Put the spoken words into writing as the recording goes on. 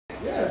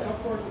Yes,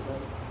 of course it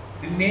does.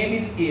 The name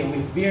is here,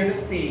 we bear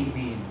the same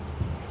name.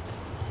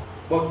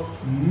 But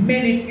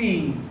many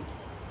things,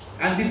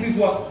 and this is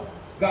what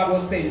God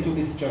was saying to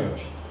this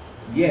church.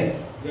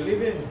 Yes, you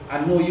live in.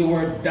 I know you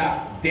were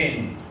that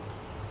then,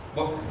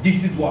 but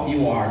this is what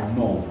you are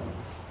now.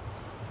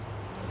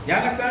 You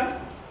understand?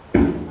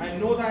 I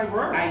know thy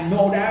works. I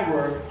know thy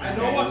works. I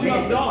know what you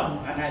have done.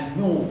 And I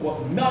know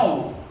what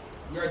now.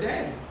 You're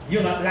dead.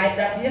 You're not like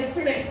that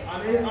yesterday.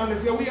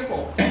 Unless you wake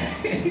up.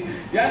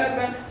 You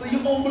understand? So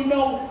you only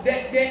know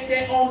that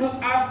they only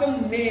have the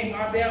name,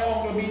 and they're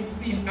only being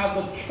seen as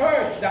a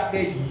church that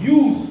they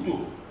used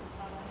to.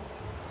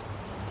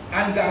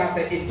 And God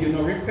said, if you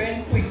don't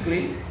repent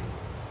quickly,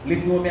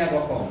 listen what me I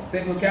go come.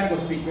 7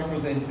 candlestick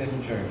represents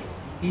 7 church.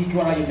 Each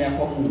one of you may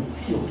come move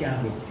 4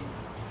 candlestick.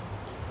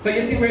 So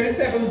you see where the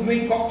 7s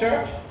link up,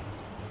 church?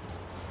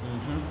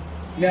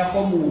 May I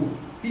come move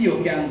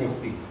 4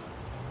 candlestick.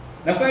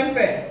 That's what I'm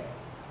saying.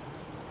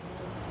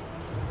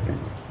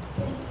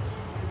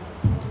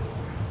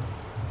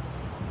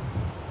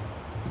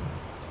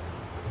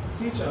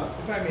 Teacher,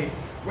 if I may,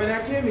 when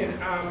I came in,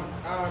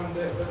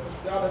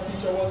 the other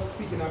teacher was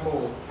speaking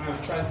about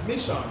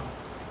transmission.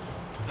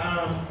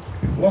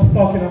 Was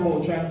talking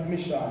about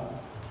transmission,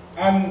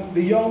 and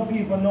the young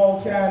people now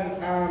can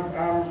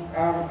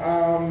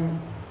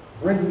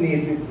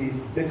resonate with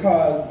this,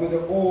 because with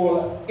the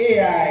whole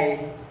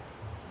AI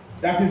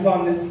that is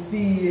on the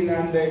scene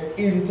and the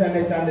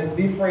internet and the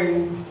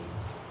different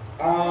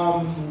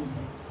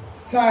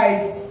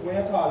sites, what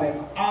you call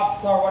them,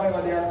 apps or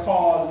whatever they are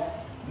called.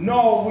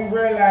 Now we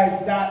realize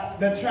that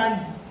the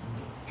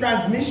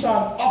transmission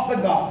of the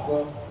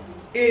gospel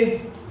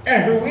is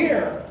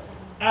everywhere.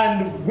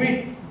 And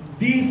with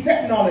these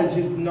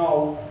technologies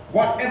now,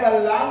 whatever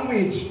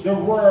language the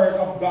word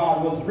of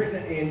God was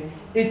written in,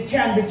 it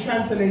can be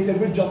translated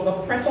with just a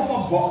press of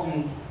a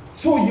button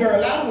to your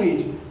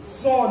language.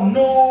 So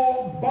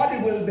nobody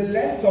will be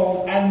left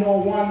out and no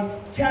one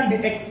can be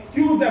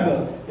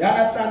excusable. You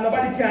understand?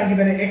 Nobody can give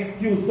any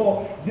excuse.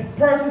 So the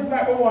persons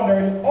might be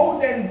wondering, how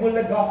then will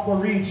the gospel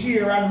reach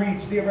here and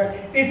reach there?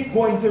 It's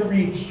going to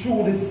reach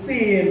through the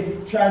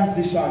same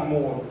transition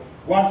mode.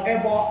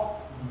 Whatever,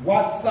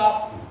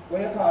 WhatsApp,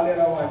 what you call the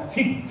other one,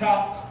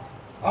 TikTok,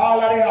 all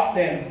of the up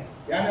them.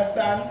 You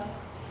understand?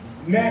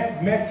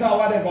 Meta,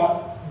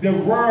 whatever. The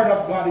word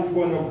of God is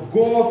going to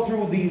go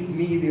through these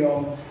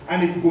mediums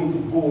and it's going to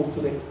go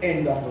to the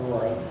end of the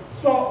world.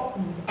 So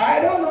I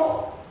don't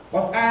know.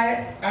 But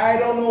I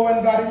don't know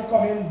when God is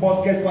coming,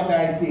 but guess what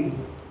I think?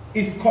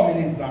 His coming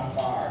is not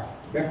far,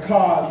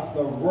 because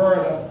the word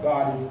of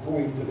God is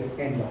going to the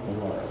end of the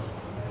world.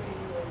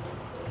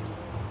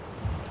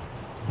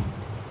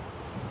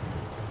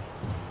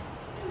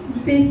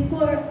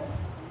 Before,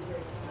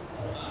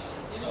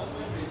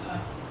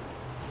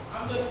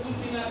 I'm just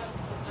looking at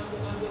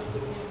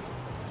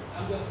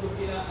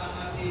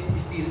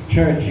these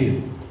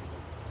churches,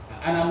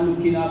 and I'm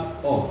looking at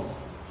us.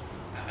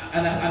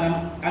 And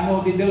I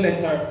know the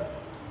letter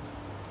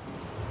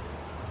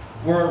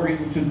were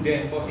written to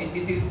them, but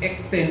it is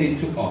extended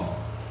to us,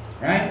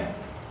 right?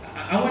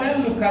 And when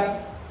I look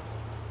at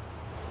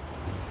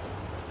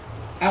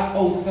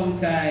how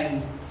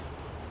sometimes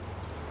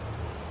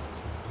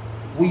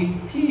we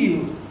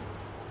feel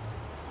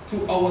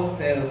to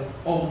ourselves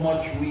how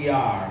much we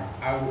are,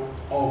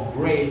 how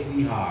great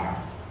we are.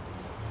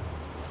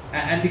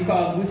 And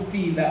because we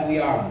feel that we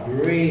are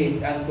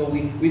great, and so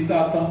we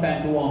start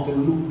sometimes to want to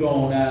look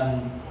down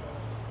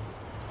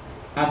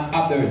on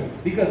others.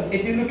 Because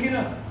if you're looking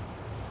up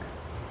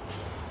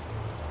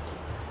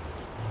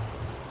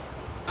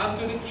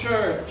unto the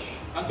church,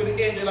 unto the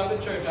angel of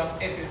the church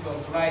of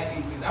Ephesus, write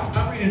these things.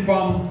 I'm reading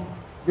from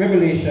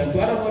Revelation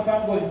 2. I don't know if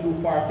I'm going too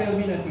far. Tell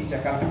me, no teacher,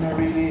 because I'm not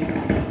really,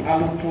 I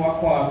look to a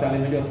quarter, let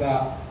me just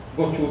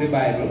go through the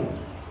Bible.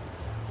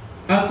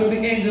 And to the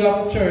angel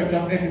of the church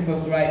of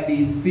Ephesus write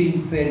these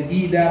things, said,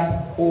 he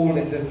that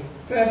holdeth the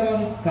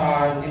 7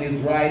 stars in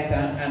his right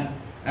hand,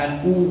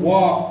 and who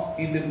walked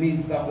in the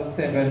midst of the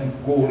 7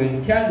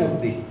 golden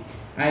candlesticks.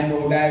 I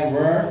know thy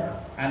work,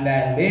 and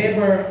thy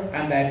labor,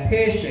 and thy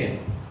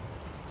patience,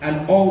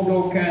 and how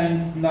thou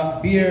canst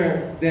not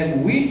bear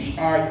them which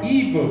are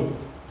evil,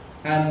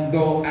 and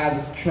thou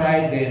hast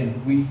tried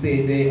them which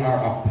say they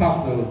are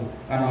apostles,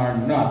 and are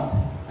not,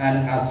 and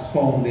hast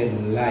found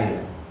them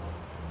liars.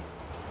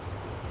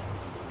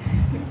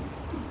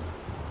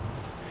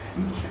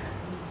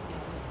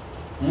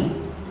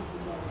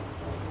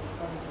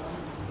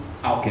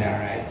 Okay, all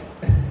right.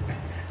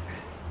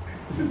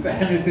 Sister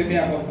Henry said me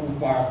I go too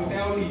far, so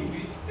now leave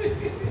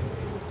it.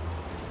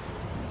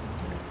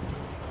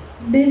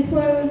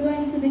 before we go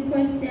into the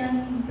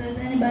questions, does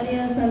anybody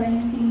else have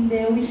anything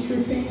they wish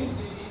to say?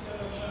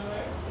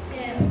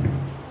 Yes.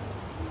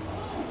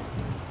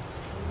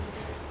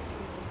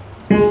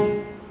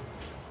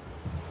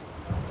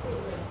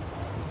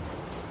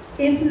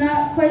 If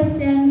not,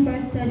 questions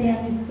for study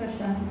and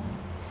discussion.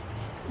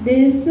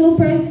 The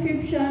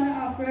superscription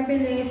of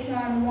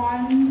Revelation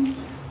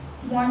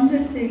 1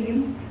 to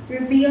 3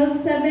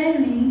 reveals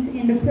 7 links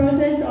in the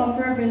process of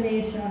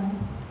revelation.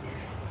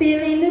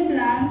 Fill in the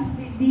blanks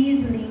with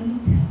these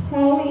links.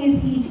 How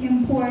is each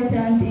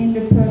important in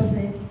the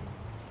process?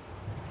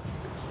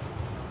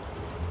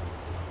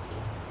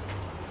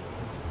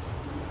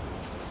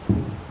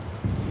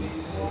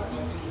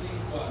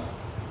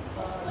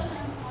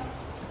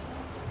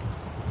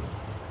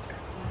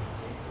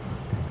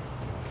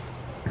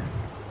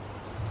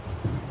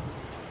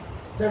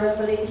 The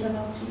revelation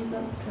of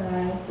Jesus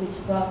Christ,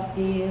 which God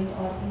gave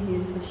unto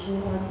him to show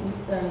unto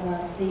his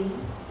servant things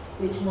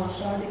which must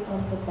surely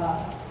come to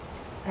pass.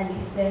 And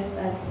he sent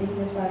and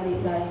signified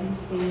it by his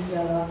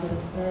angel unto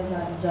the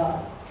servant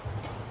John,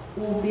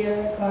 who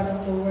bear record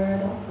of the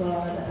word of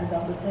God and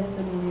of the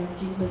testimony of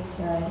Jesus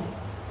Christ,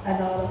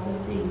 and all of the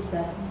things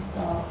that he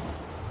saw.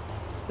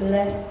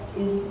 Blessed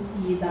is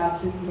he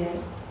that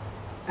readeth,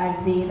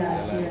 and they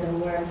that hear the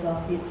words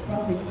of his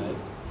prophecy,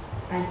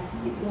 and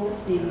keep those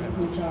things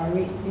which are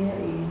written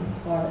therein,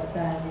 for the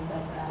time is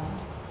at hand.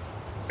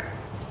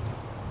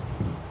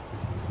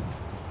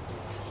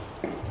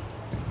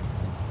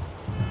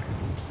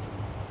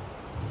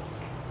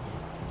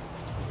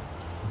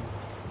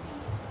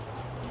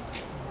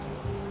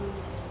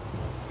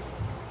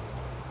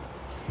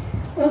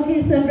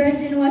 Okay, so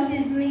Virgin, what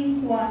is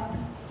link what?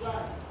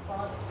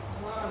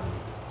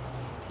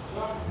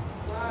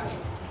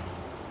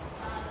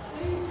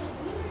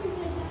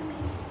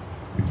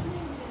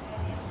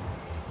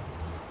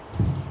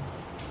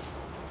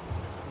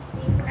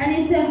 And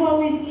it's a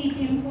how is each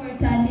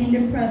important in the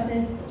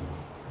process?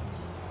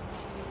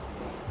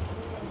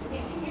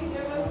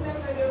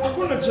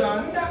 Couldn't be John.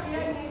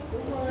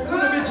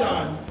 Couldn't be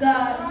John.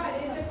 God.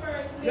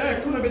 Yeah,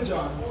 it couldn't be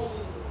John.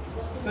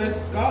 So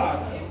it's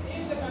God.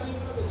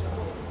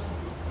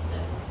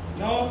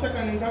 No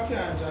second link I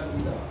can't John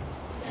either.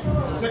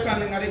 The second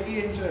link are the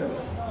angel.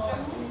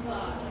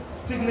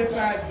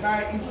 Signified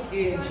by his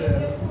angel.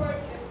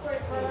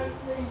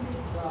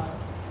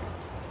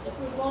 If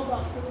we go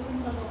back to the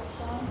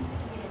introduction,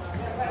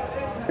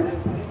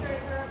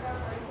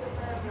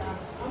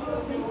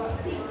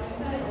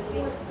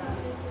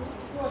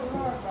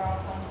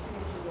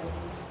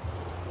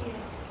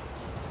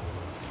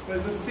 so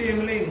it's the same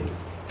link.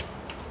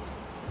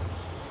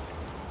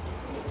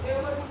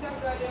 There wasn't a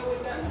God there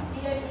would not be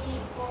a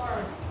need for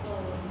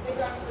the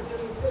gospel to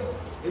be true.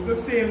 It's the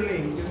same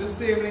link. It's the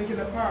same link in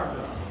the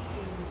paragraph.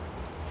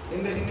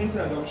 In the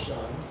introduction.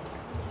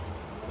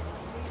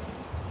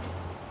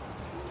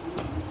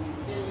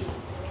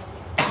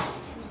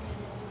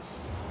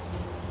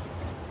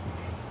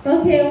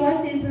 Okay,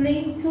 what is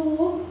linked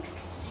to?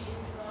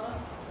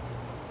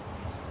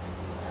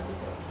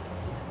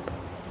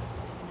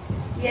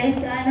 Yes,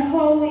 and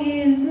how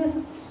is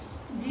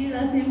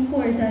Jesus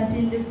important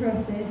in the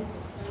process?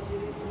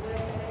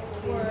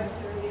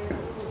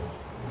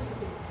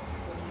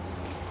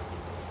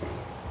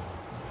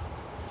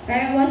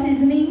 And what is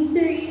link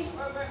 3?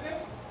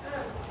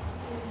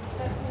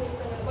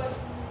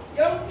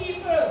 Young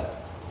people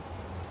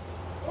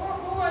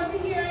who want to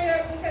hear you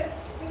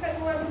because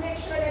we want to make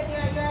sure that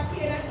you're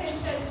paying attention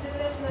to the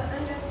lesson and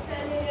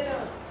understanding it.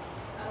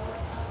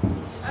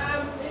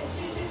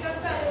 She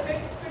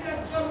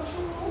just jump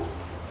through.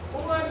 We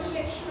want to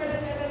make sure that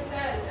you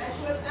understand. And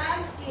she was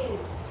asking,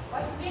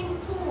 what's link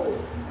 2?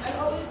 And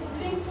how is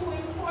link 2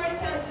 important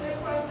to the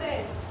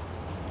process?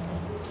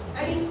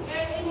 And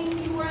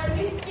if you were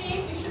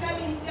listening,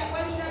 that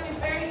one should have been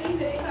very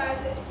easy because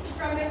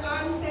from the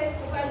onset,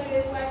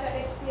 Evangelist White had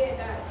explained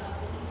that.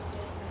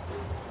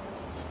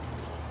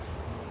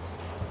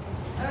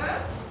 Huh?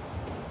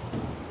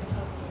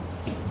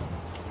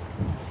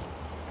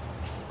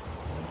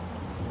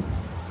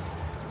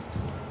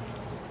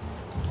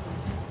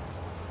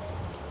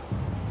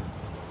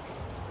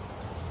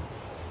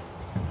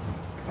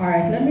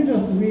 Alright, let me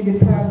just read the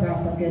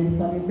paragraph again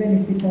for the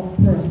benefit of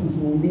persons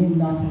who may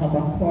not have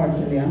a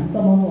quarterly, and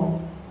some of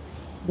us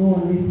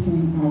don't listen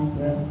as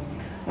well.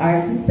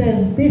 Alright, it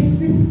says, this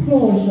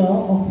disclosure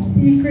of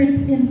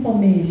secret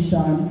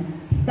information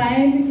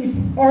finds its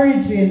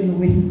origin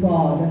with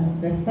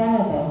God, the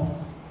Father.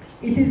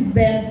 It is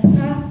then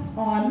passed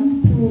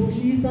on to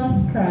Jesus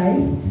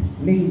Christ,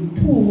 link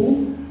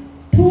 2,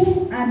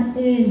 to an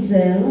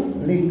angel,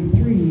 link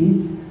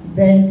 3,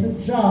 then to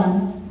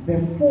John, the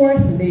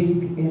fourth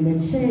link in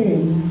the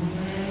chain.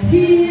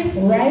 He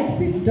writes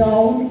it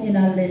down in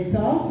a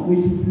letter,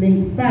 which is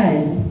link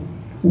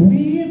 5.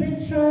 We,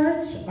 the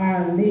church,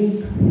 are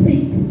link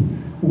 6.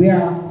 We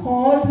are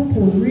called to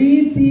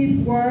read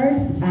these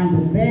words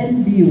and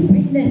then be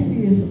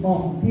witnesses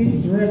of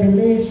this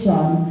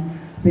revelation.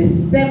 The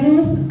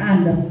seventh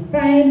and the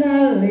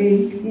final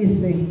link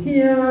is the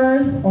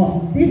hearers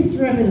of this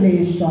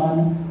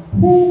revelation,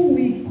 whom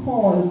we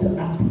call to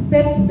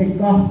accept the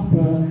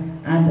gospel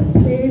and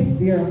place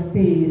their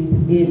faith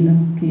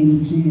in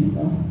King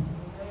Jesus.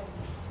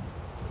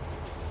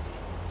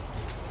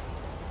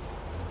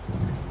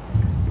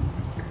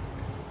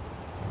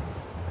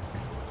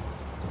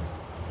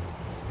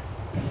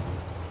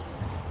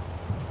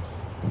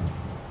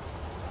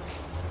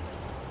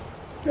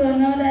 So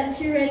now that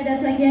she read that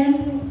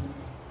again,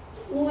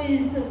 what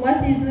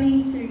is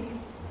link 3?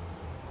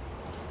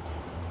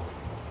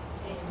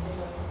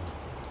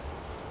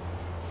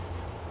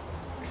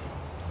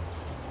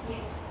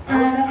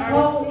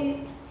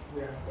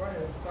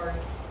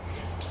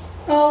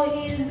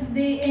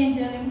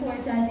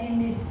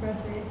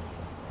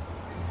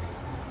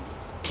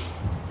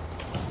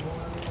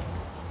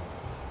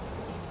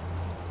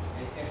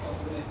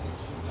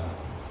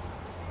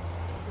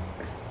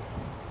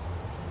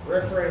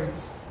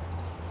 Reference.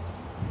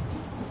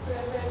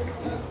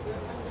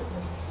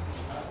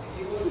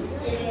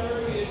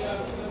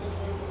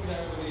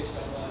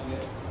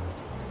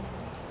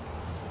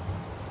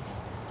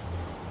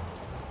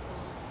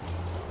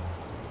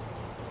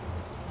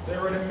 They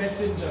were the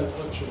messengers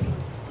for truth.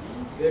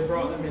 They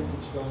brought the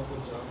message down to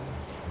John.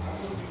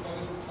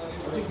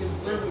 I think it's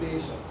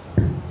Revelation.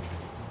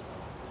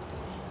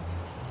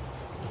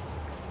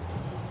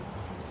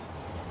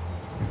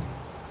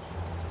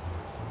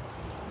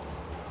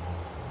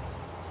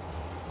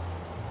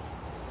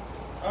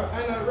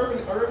 And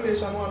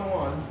Revelation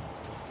 1:1,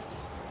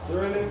 the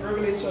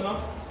revelation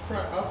of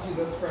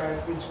Jesus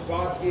Christ, which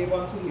God gave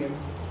unto him,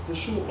 to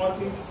show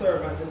unto his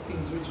servant the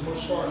things which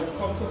must shortly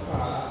come to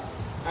pass.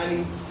 And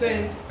he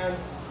sent and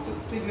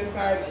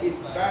signified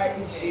it by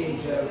his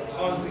angel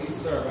unto his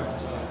servant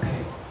John.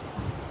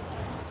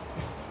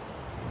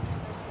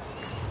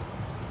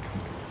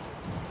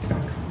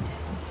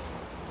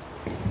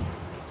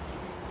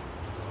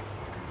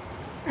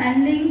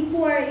 And link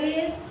 4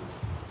 is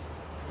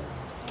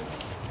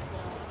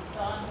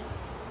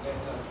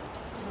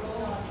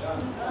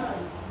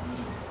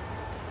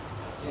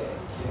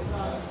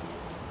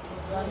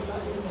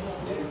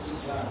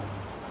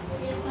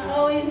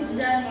how is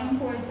John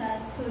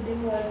important to the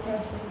whole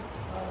process?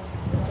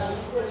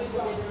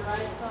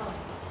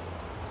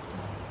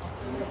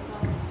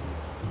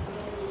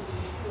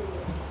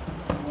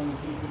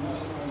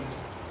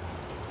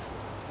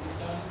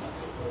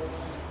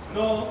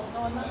 No.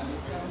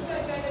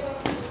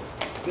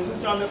 This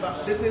is John the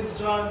Revelator. This is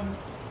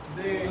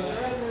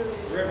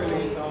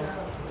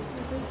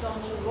John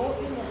who wrote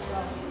in the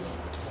Proverbs.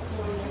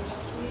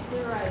 He's the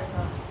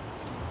writer.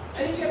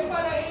 And if you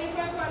follow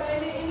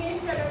in the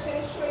introduction,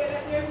 it shows you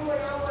that there's more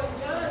than one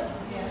John.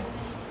 Yeah.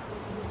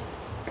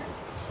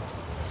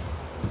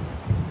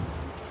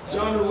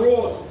 John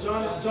wrote,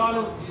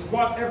 John,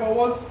 whatever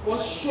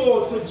was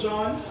showed to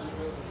John,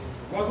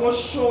 what was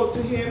showed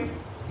to him,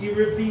 he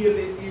revealed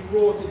it, he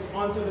wrote it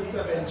unto the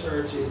 7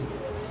 churches.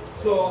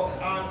 So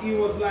he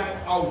was like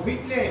a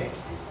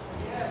witness,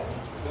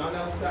 you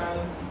understand,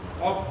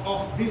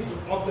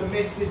 of the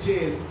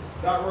messages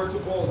that were to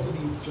go to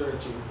these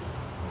churches.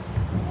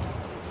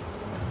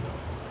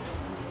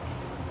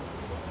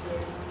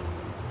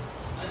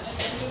 And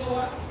you know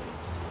what?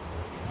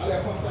 I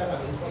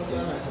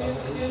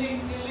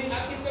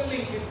think the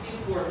link is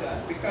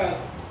important because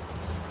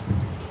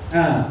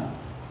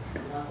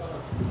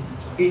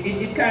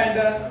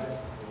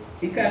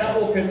it kind of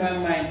opened my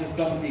mind to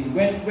something.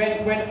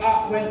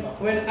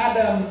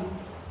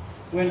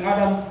 When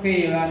Adam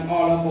failed and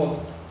all of us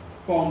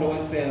found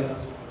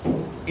ourselves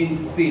in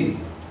sin,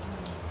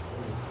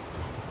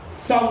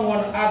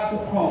 someone had to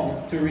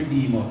come to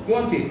redeem us,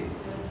 don't it?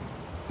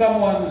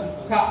 Someone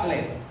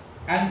spotless,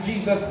 and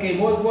Jesus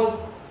came.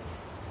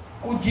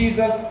 Could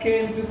Jesus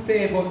came to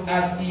save us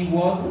as he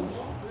was?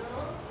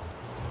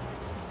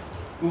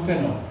 Who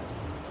said no?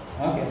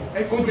 Okay.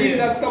 Explain. Could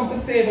Jesus come to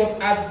save us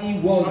as he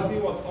was? As he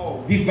was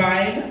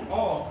divine?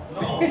 Oh,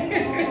 no.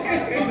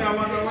 I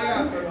wonder why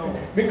I said no.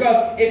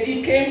 Because if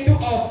he came to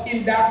us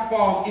in that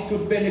form, it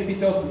would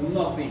benefit us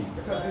nothing.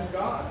 Because he's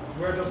God.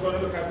 We're just going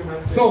to look at him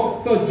and say. So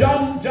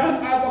John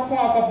as a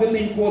part of the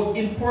link was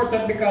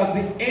important because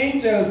the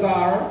angels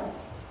are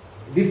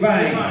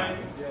divine. Yeah.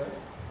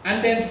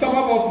 And then some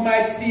of us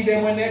might see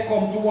them when they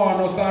come to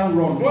warn us and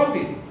run, don't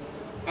it?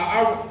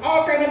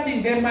 All kind of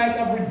things they might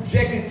have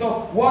rejected.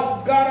 So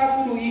what God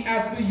has to do, he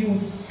has to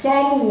use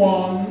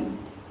someone.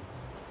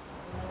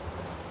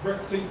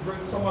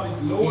 Bring somebody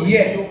low.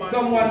 Yeah,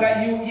 someone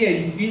that in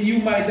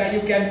humanity that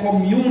you can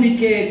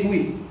communicate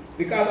with.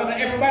 Because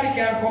not everybody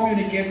can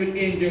communicate with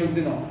angels,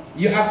 you know.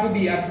 You have to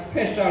be a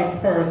special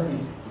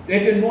person.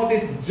 If you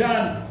notice,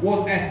 John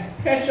was a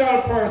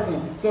special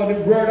person. So the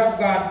word of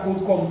God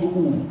could come to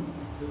who?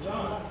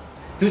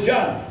 To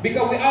John.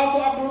 Because we also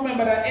have to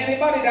remember that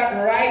anybody that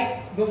writes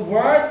the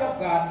words of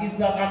God is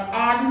not an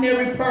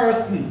ordinary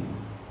person.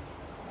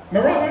 Am I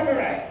wrong or am I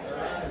right?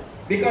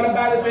 Because the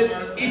Bible said,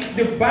 if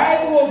the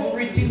Bible was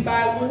written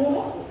by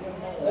whom?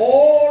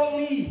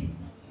 Only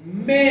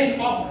men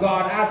of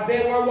God, as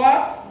they were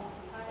what?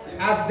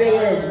 As they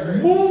were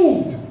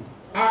moved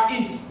or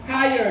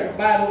inspired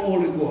by the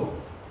Holy Ghost.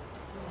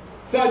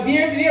 So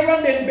there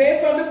and then,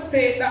 based on the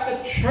state that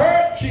the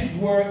churches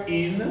were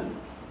in,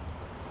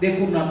 they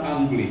could not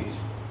handle it.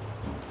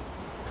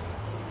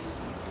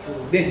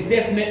 They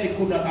definitely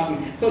could not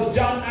handle it. So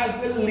John as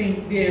the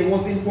link there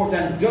was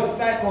important, just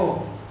like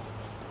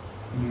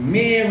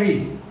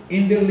Mary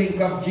in the link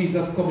of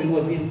Jesus coming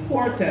was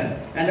important.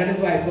 And that is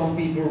why some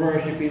people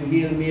worship him,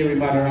 Hail Mary,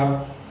 Mother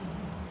of.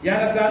 You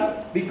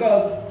understand?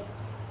 Because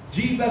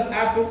Jesus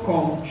had to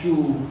come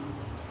through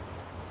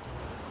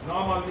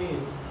normal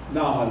means.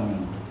 Normal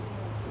means.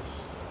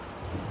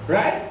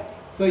 Right?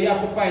 So you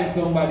have to find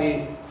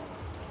somebody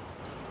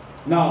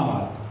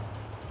normal.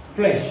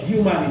 Flesh,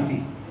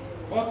 humanity.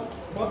 But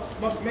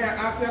may I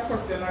ask you a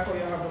question like how you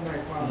have a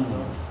mic,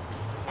 Pastor?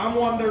 I'm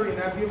wondering,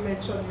 as you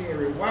mentioned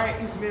Mary, why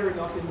is Mary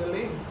not in the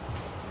link?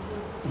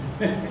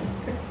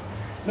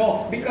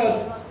 No,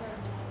 because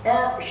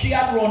she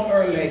had run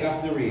her leg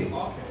of the race.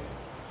 Okay.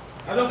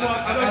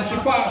 She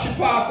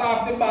passed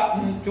off the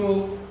baton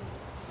to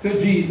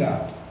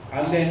Jesus.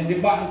 And then the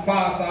baton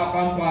passed off,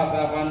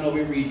 and now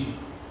we reach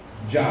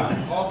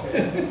John.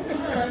 Okay.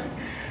 Alright.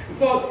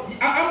 So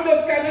I'm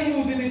just kind of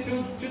using it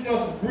to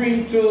just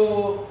bring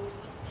to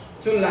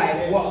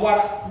life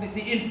what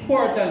the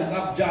importance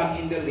of John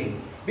in the link.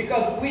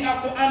 Because we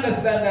have to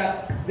understand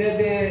that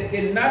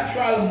the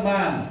natural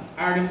man,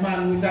 or the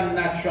man with a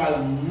natural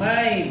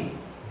mind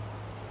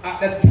at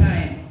the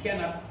time,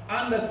 cannot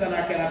understand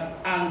or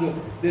cannot handle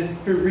the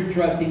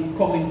spiritual things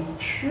coming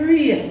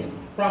straight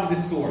from the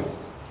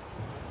source.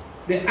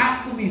 There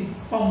has to be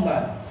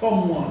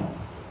someone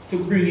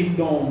to bring it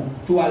down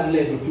to a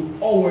level, to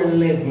our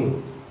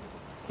level,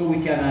 so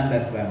we can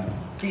understand.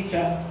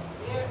 Teacher?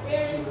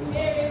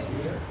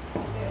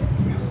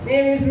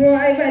 Mary's role,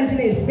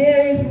 evangelist.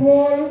 Mary's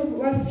role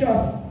was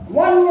just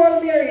one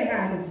role Mary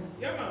had.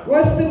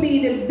 Was to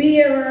be the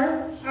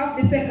bearer of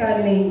the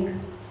second link.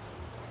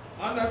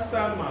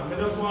 Understand, man. I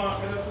just want,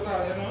 you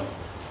know.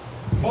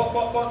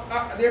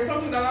 But there's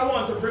something that I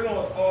want to bring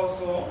out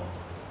also.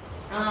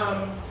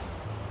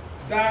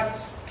 That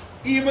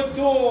even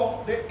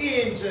though the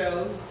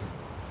angels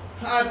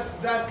had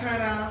that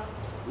kind of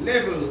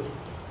level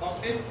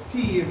of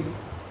esteem,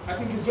 I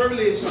think it's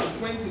Revelation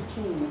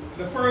 22,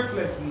 the first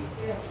lesson.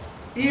 Yeah.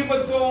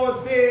 Even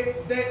though they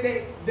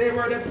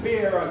were the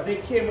bearers, they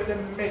came with the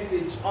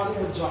message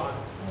unto John.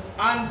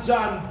 And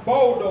John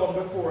bowed down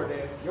before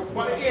them.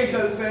 What the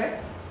angels say?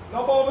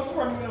 No bow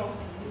before me, no.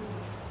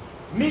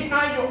 Me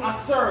and you are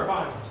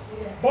servants.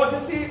 Yeah. But you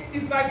see,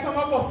 it's like some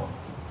of us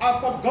have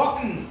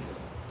forgotten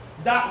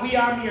that we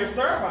are mere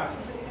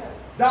servants. Yeah.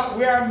 That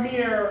we are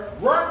mere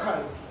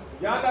workers.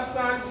 You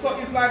understand? So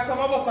it's like some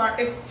of us are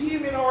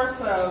esteeming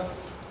ourselves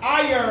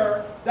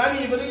higher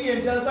than even the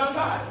angels and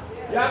God.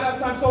 Yeah. You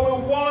understand? So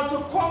we want to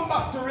come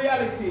back to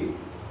reality,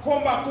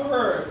 come back to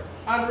earth,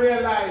 and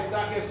realize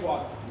that guess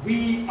what?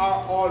 We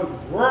are all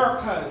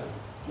workers.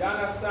 You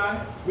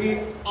understand? We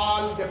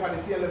all depend on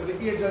the same level.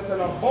 The angels said,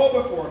 bow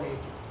before me,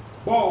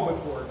 bow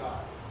before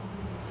God.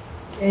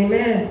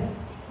 Amen.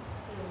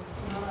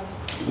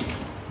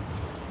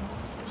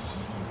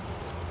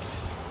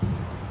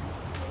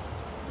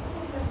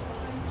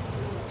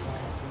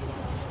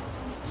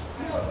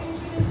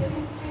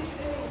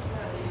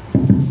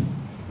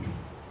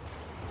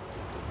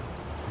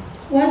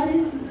 What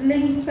is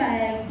link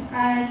 5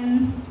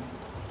 and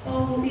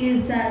how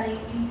is that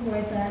link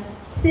important?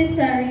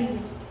 Sister Reed.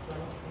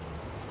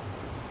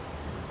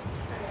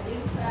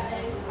 Link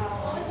 5.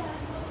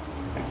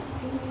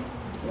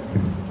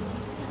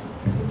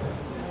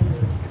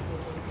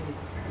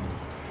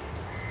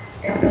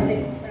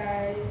 Link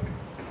 5.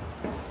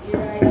 He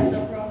writes the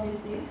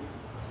prophecy.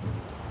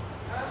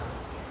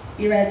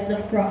 He writes the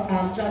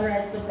John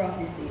writes the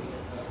prophecy.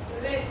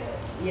 The letter.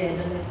 Yeah,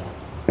 the letter.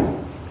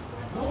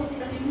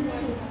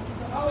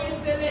 How is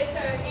the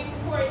letter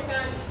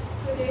important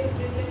to the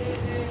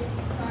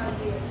cause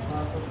here?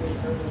 Pastor said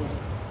earlier,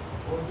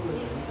 what was the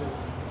letter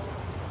important?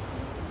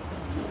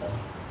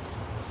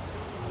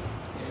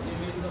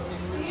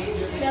 See,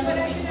 she's going to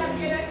not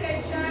pay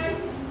attention.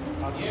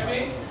 Hear me?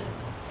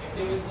 If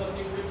there is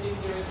nothing written,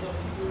 there is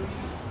nothing to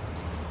read.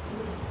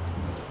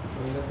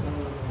 The letter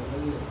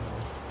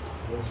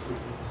was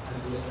written, and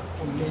the letter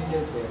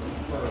commended them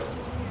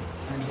first,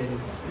 and then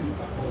it speaks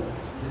about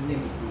the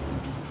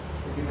negatives.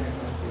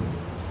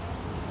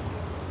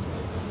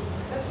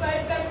 That's why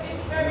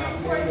it's very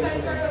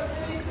important for us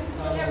to listen to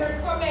whatever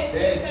comment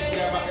and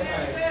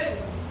said.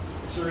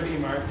 To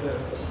redeem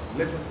ourselves.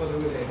 Let's just follow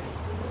with it.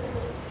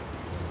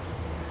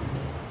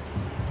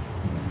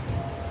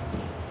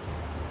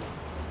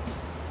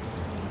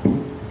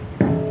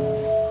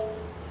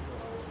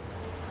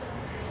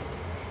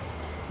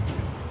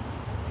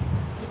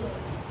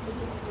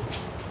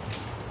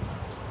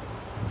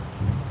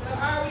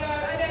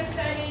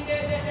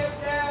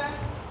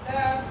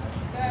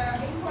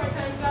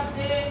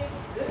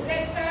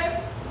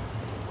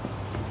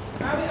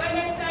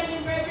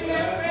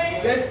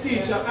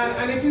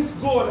 And it is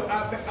good,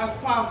 as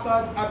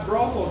Pastor had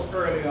brought out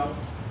earlier,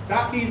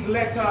 that these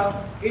letters,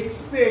 it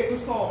spake to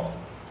some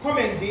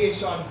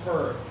commendation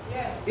first.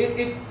 Yes.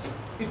 It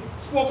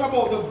spoke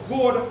about the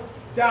good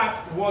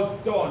that was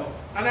done.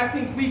 And I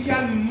think we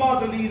can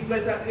model these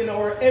letters in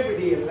our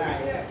everyday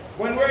life. Yes.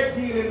 When we're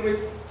dealing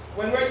with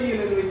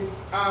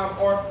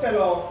our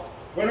fellow,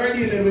 when we're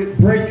dealing with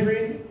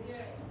brethren,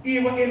 yes,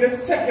 even in the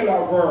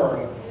secular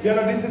world, yes, you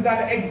know, this is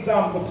an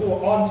example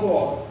unto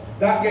us.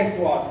 That guess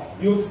what?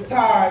 You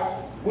start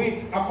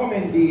with a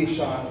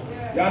commendation.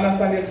 Yeah. You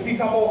understand? You speak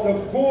about the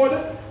good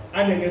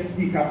and then you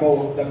speak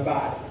about the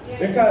bad. Yeah.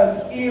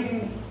 Because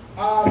even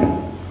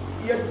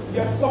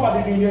you're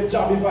somebody doing your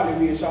job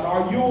evaluation,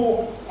 or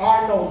you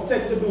are now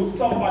set to do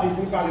somebody's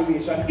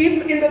evaluation,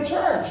 even in the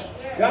church.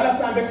 Yeah. You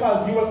understand?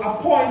 Because you will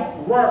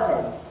appoint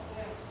workers.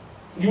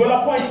 Yeah. You will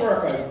appoint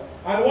workers.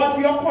 And once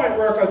you appoint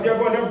workers, you're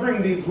going to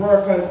bring these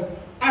workers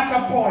at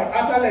a point,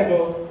 at a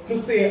level, to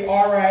say,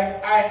 all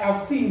right, I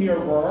have seen your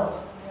work,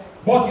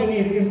 But you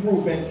need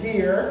improvement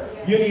here,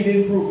 you need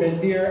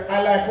improvement there.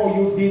 I like how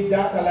you did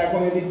that, I like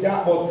how you did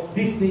that, but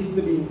this needs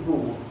to be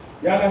improved.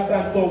 You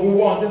understand? So we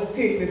want to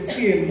take the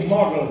same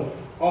model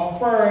of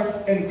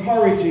first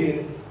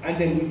encouraging and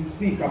then we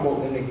speak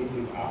about the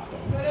negative after.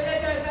 So the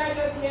letters are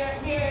just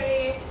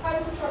merely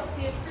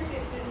constructive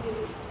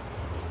criticism.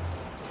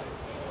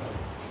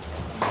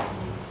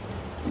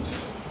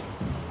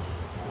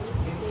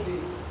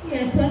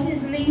 Yes, what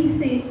is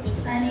linked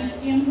it and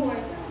it's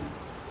important.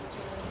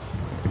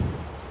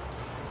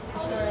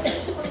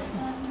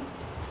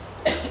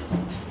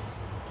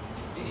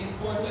 The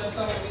importance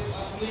of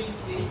link 6.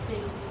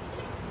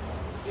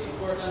 The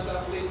importance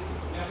of link 6.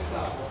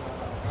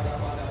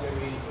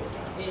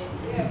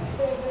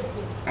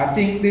 I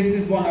think this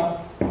is one of,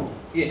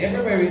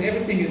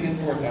 everything is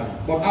important.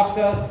 But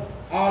after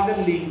all the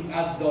links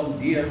has done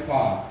their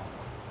part,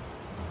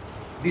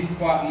 this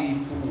part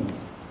leads to who?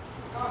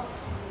 Us.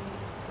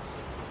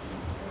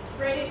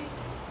 Spread it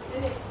to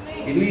the next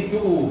link. It leads to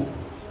who?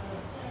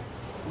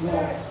 No,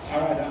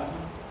 alright.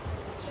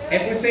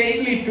 If we say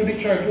it leads to the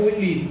church, who it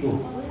leads to?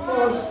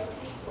 Us.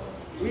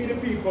 We the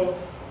people.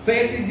 So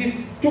you see, this,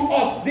 to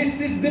us, this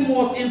is the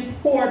most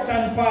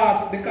important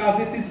part because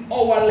this is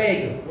our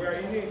leg. We're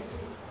in it.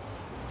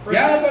 You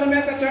understand the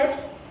message, church?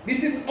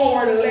 This is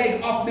our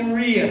leg of the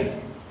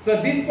race.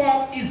 So this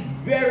part is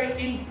very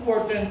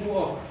important to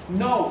us.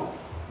 Now,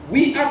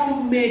 we have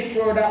to make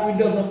sure that we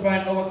doesn't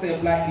find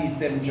ourselves like these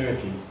 7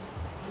 churches.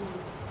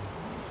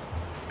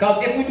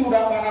 Because if we do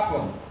that, what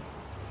happens?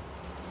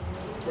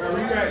 We're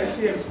rewrite the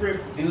same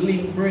script. The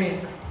link break.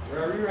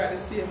 We're rewrite the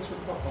same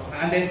script, Papa.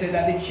 And they say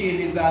that the chain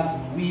is as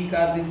weak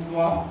as it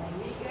was.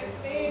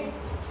 Weakest link.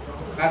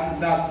 As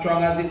it's as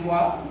strong as it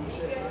was.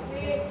 Weakest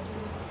link.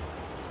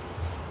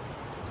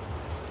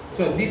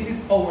 So this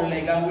is our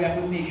leg and we have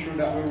to make sure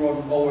that we run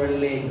our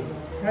leg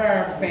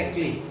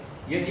perfectly.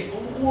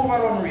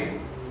 Whoever run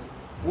race,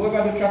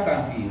 whoever do track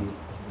and field.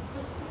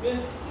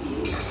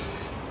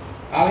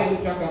 I'll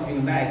do track and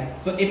field,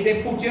 nice. So if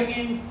they put you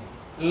in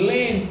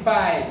lane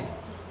 5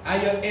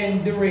 and you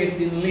end the race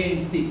in lane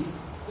 6,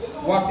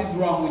 what is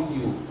wrong with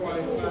you?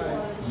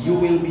 Disqualified. You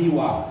will be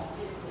what?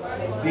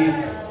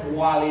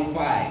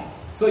 Disqualified.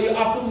 So you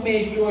have to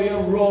make sure you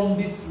run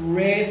this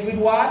race with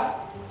what?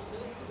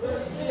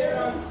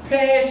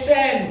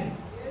 Patient.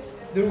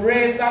 The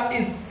race that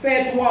is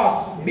set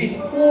what?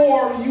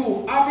 Before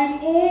you. Having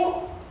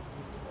who?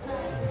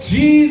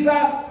 Jesus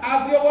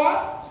as your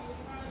what?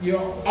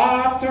 Your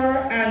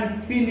author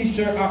and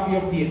finisher of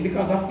your faith.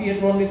 Because of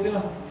faith run this, you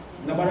know.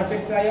 Nobody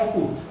checks out your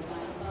foot.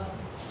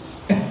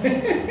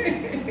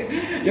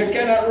 You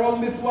cannot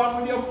run this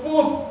one with your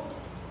foot.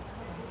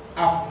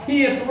 A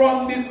faith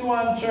run this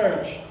one,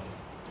 church.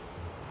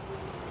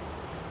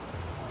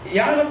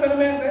 You understand the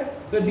message?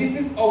 So this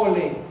is our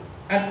leg.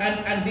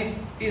 And this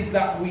is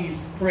that we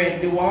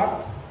spread the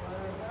what?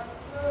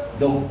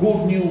 The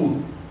good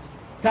news.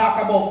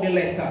 Talk about the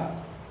letter.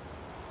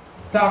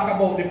 Talk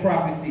about the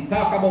prophecy.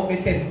 Talk about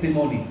the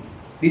testimony.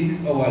 This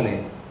is our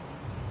leg.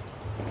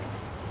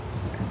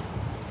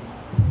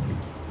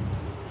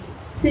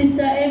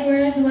 Sister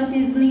Everett, what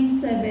is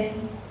link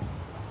 7?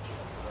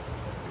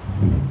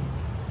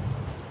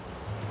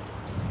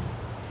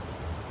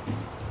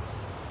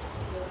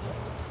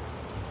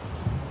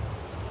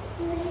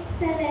 Link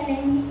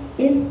 7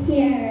 is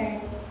here.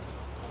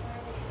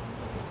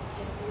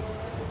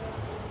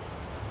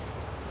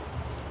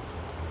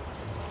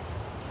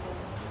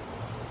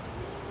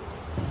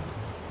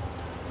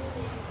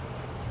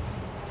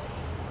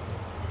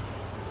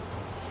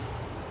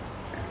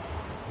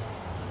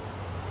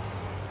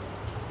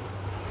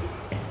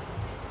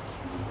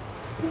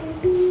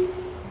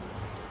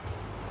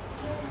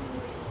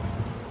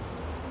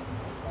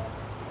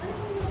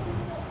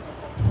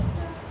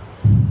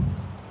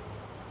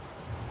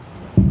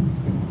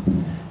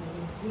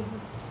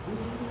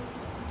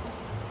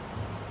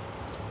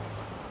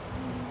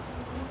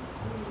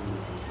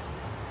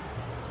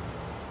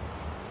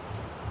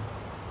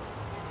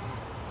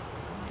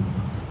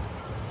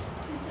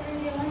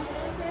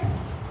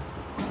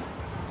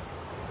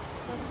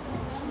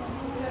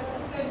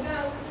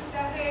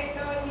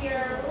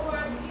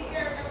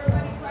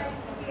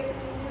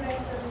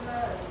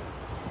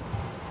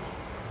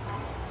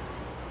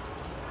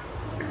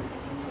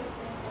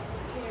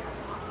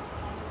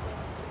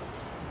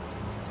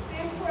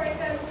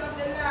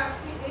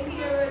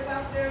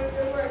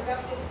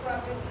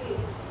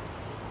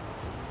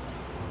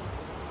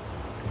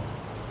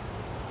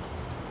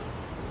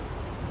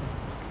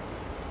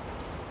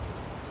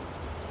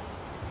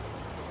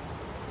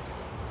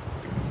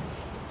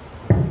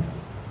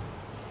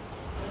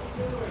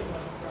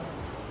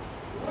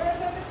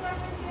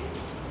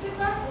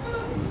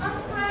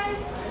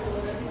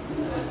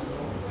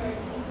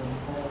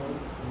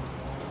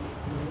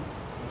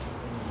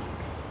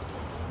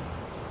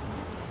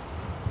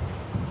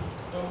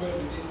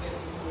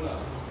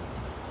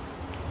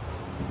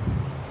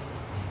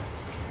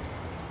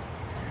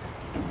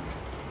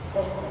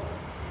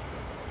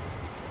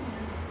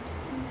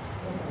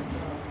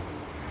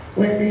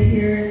 When the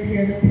hearers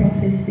hear the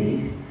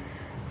prophecy,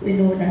 we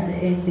know that the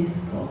end is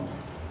come.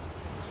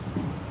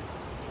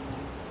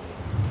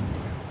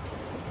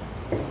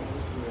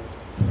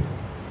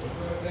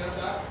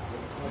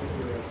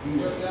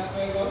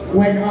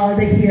 When all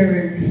the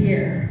hearers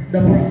hear the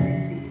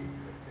prophecy,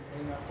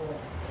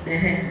 the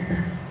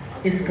end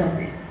is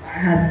coming, or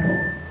has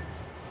come.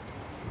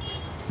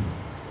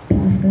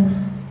 Pastor?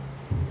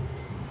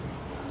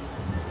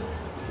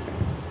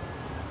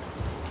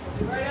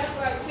 The word of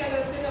God tells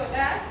us to know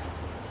that.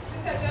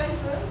 Sister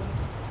Johnson.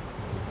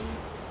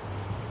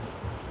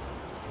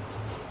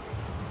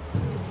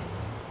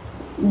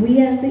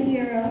 We as the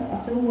hearer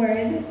of the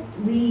word,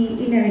 we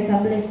inherit a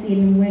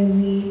blessing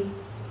when we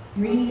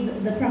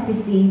read the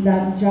prophecy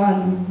that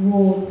John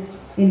wrote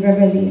in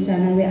Revelation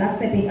and we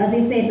accept it. As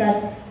he said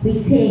that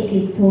we take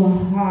it to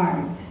our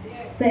heart.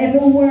 Yes. So every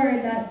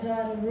word that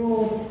John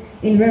wrote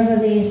in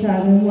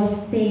Revelation, we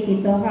must take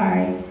it to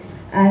heart.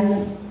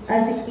 And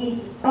as it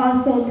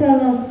also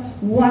tells us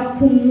what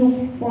to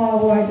look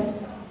forward,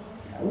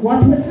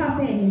 what will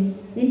happen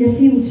in the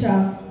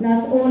future.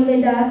 Not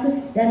only that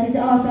it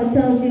also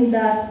tells you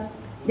that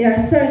there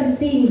are certain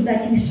things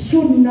that you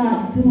should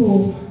not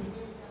do.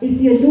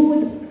 If you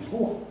do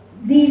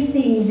these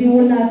things, you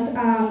will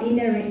not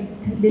inherit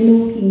the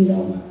new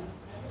kingdom.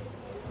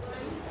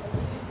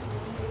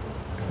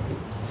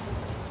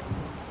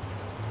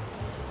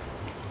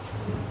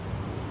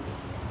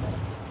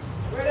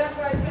 Word of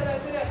God tells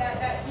us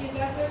that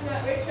Jesus will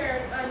not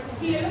return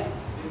until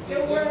the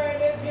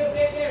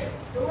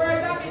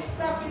words of his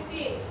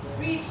prophecy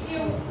reach the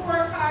four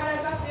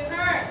corners of the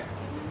earth.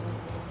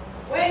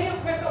 When the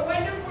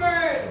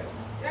word,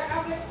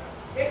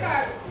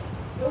 because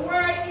the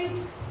word is,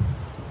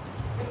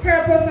 the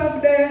purpose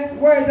of the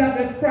words of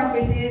the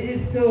prophecy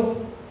is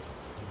to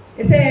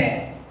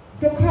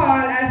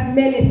call as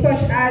many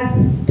such as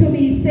to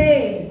be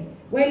saved.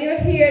 When you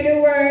hear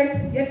the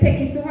words, you take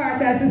it to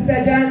heart, as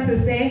Sister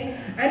Johnson said,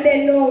 and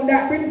then know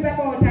that brings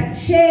about a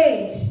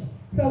change.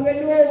 So when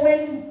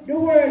the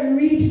word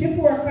reach the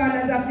four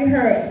corners of the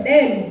earth,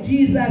 then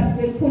Jesus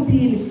will put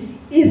in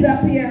his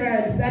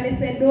appearance. And he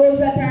said, those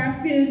that are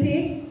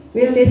filthy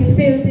will be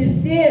filthy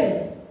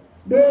still.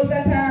 Those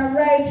that are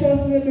righteous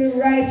will be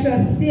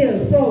righteous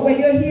still. So when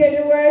you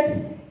hear the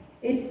words,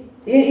 it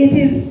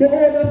is the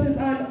onus is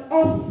on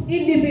us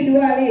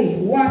individually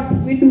what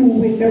we do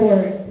with the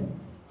words.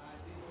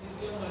 This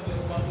young man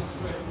just want to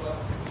spread what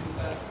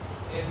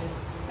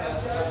Sister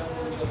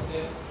Johnson just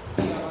said.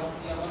 He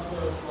have a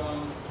verse from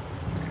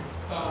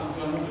Psalm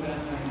 119.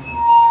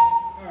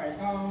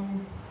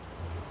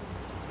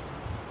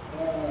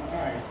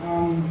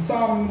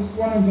 Psalms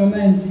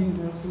 119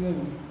 verse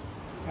 11.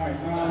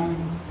 Alright,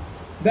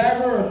 thy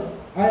word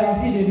I have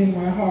hid it in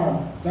my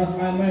heart, that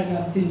I might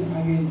not sin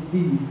against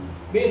thee.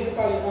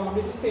 Basically,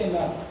 this is saying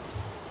that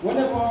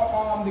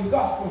whenever the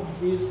gospel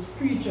is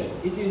preached,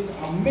 it is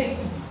a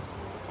message.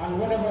 And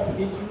whenever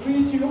it's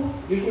reached you,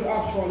 you should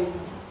actually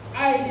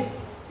hide it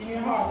in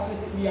your heart and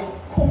let it be a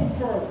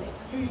comfort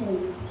to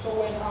you. So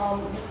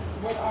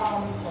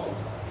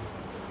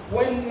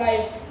when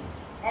like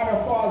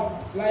other false,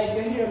 like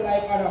you hear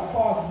like other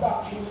false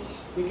doctrine,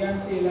 you can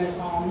say like,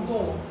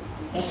 no,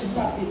 that is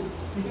not it.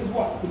 This is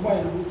what the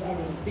Bible is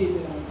already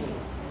stated and said.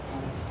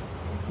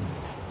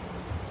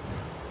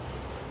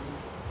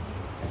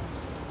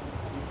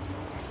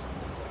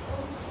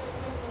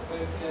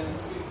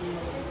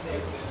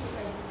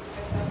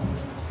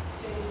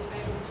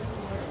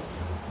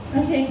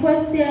 Okay,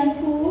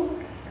 question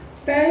 2.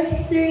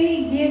 Verse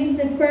 3 gives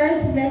the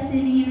first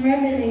blessing in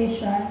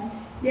Revelation.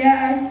 There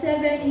are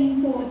 7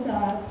 in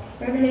total.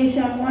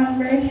 Revelation 1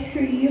 verse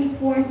 3,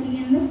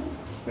 14,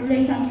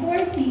 Revelation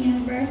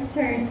 14 verse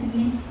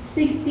 13,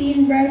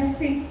 16 verse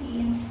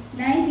 15,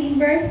 19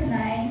 verse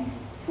 9,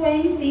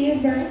 20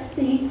 verse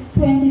 6,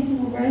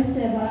 22 verse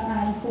 7,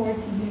 and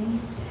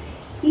 14.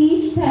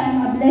 Each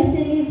time a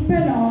blessing is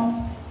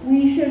pronounced,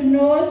 we should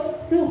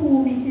note to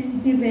whom it is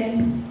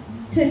given.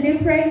 To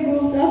different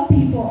groups of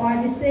people or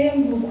the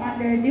same group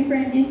under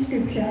different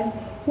descriptions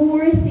who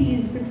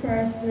receives the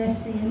first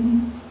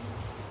blessing.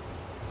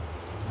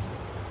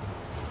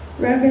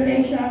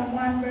 Revelation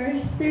 1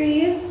 verse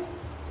 3.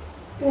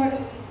 So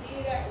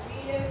he that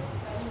readeth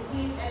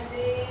and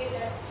they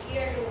that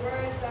hear the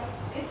words of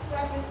this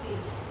prophecy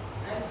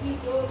and keep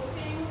those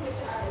things which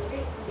are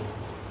written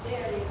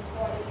therein,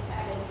 for the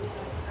time is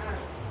at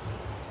hand.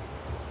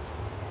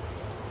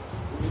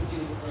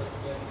 Receive the first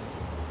blessing.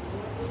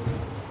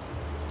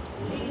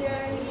 Read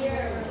and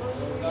hear.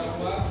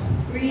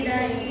 Read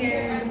and hear.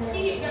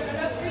 Keep.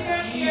 Just read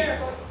and hear.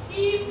 But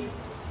keep.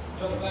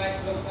 Just like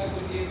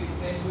what David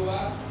said, do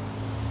what?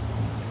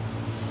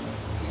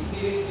 He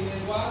did it in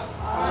his what?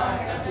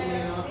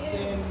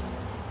 Sin.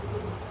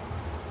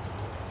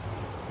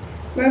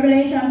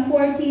 Revelation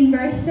 14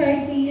 verse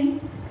 13.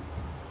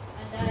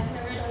 And I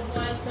heard a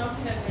voice from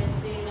heaven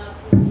saying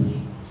unto me,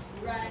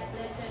 Right,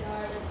 blessed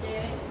are the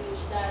dead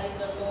which die in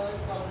the Lord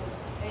from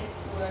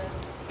henceforth.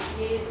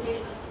 Yea, say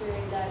the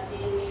Spirit, that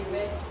they may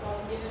rest from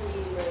their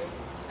labor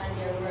and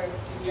their works.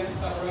 You can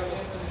stop right there.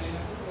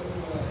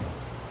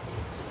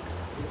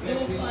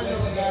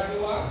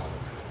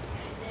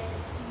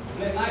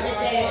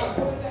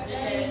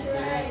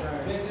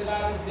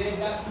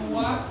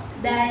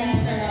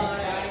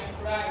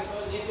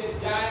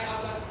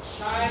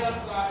 child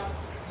of God,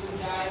 you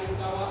die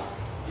with our,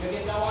 you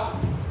get our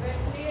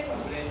Blessing.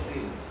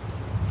 blessing.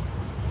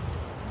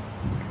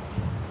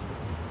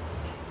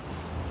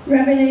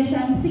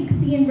 Revelation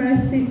 16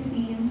 verse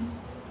 15.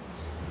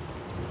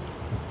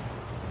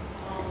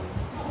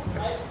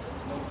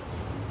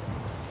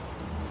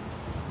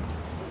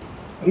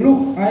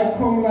 Look, I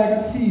come like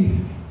a thief.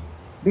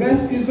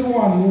 Blessed is the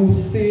one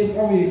who stays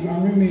awake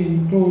and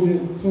remains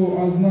clothed so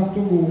as not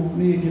to go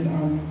naked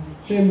and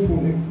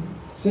shamefully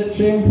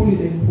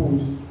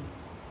exposed.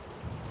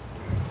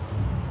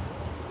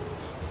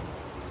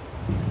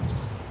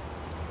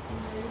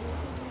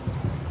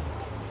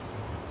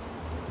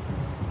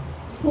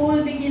 Who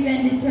will be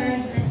given the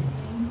third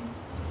blessing?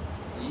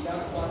 He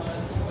that watch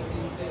and keep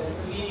what is said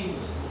clean.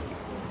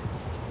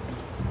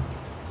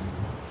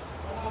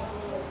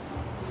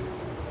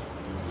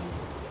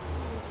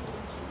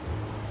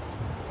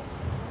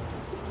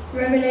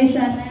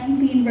 Revelation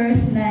 19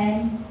 verse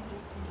 9.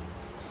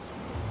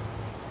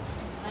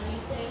 And he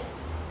said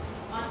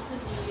unto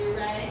me,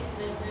 Right,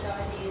 blessed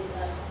are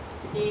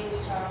they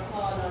which are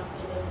called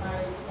unto the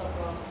marriage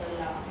supper of the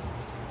Lamb.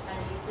 And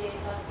he said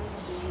unto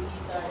me,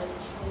 These are the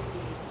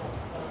chosen of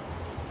God.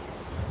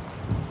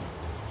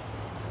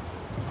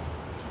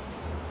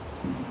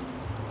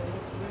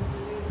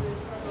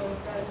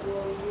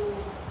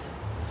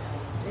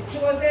 The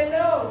chosen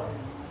know.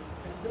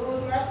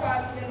 Those who are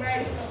called to the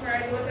marriage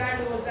supper, those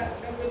are those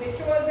that will be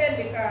chosen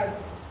because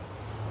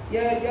you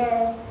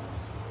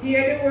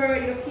hear the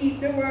word, you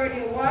keep the word,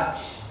 you watch,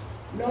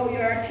 now you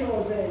are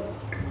chosen.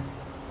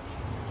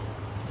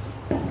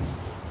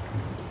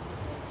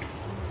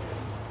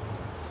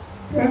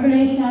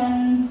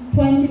 Revelation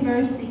 20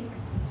 verse 6.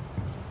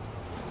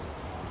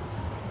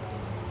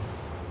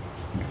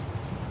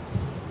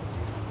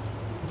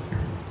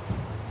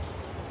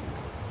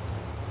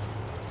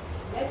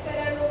 Blessed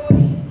and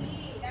holy is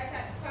he that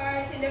hath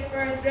part in the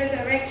first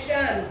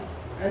resurrection,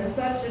 and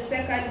such the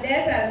second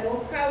death and no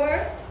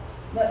power,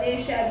 but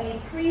they shall be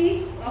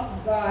priests of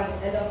God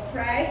and of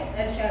Christ,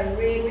 and shall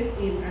reign with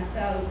him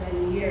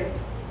 1,000 years.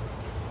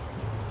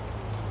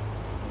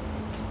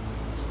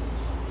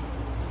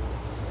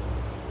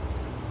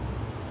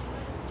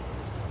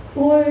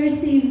 Who will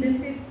receive the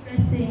fifth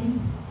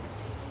blessing?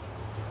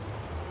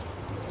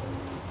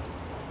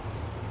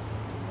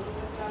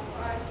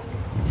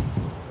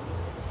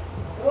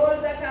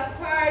 Those that have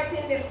part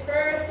in the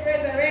first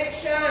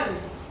resurrection.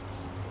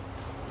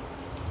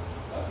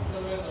 What is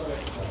the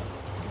resurrection?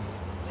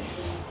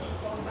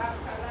 Come back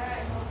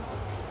alive.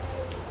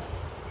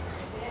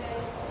 Then I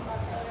will come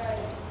back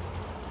alive.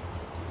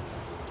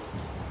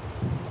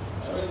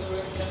 The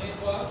resurrection is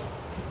what?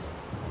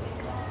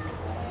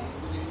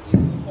 Is to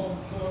come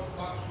forth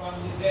back from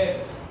the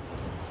dead.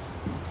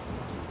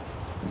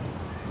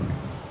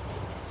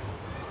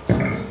 Who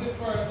is the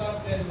first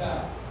of them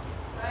that?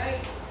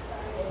 Right?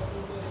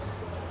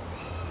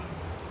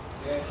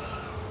 Yeah.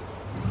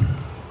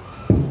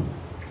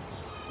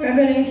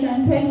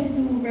 Revelation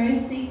 22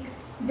 verse 6,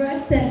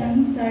 verse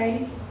 7,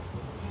 sorry.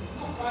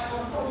 I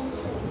am coming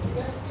soon.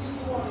 Blessed is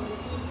the one who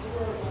keeps the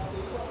words of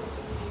the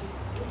prophecy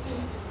written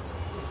in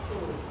the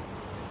scroll.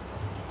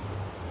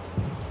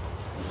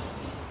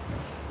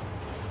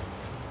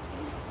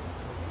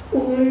 Who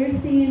will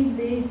receive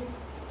the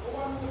The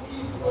one who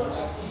keeps the Lord, word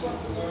that of keep the the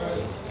prophecy. word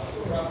of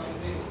the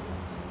prophecy.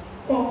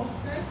 oh,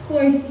 verse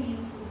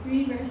 14,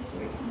 3 verse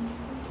 14.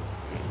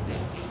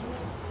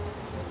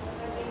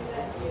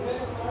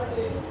 Blessed are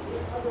they,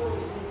 blessed are those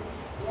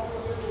who walk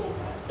on the road.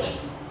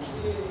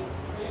 They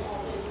may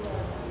offer to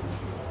God to the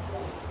tree of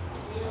life.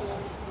 They are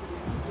like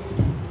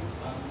true.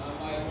 And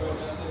my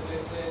brothers and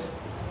blessed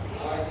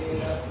are they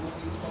that do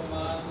this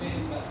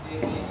commandment, that they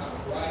may have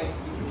right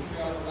to the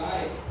tree of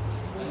life,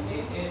 and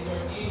may enter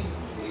in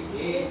through the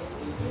gate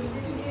into the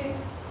city.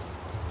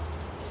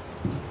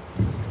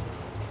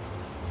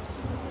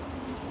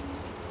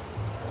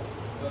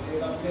 So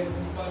there's a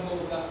blessing for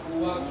those that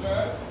who have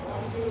church.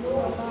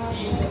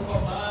 Keep the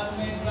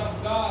commandments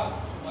of God.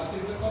 What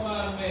is the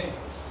commandments?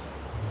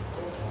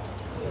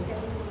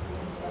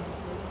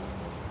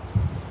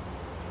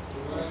 The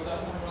words of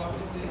the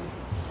prophecy.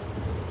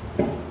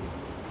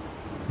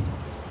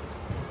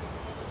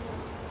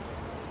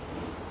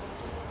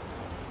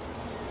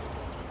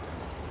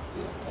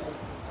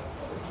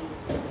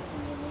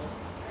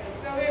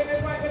 So we're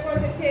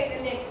going to take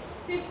the next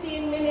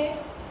 15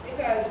 minutes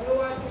because we're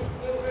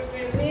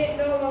late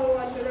now and we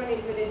want to run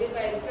into the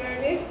divine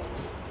service.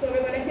 So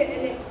we're going to take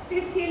the next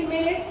 15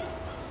 minutes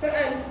to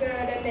answer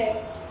the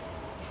next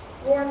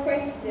 4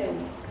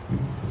 questions.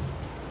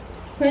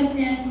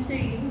 Question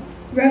 3.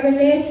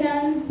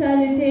 Revelation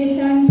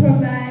salutation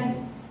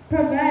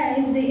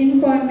provides the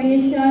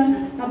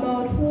information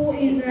about who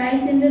is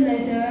writing the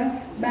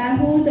letter, by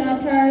whose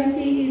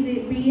authority is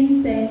it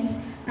being sent,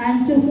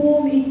 and to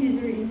whom it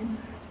is written.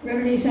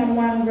 Revelation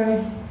 1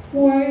 verse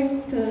 4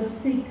 to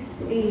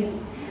 6a.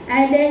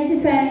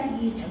 Identify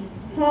each.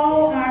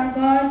 How are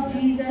God,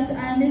 Jesus,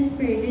 and the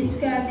Spirit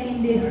described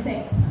in this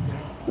text?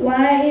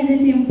 Why is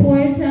it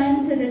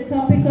important to the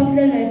topic of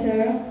the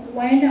letter?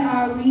 When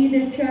are we,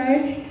 the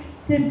church,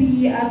 to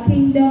be a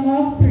kingdom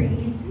of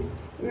priests.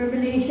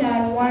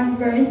 Revelation 1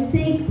 verse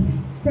 6,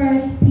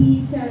 1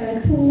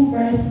 Peter 2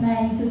 verse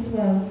 9 to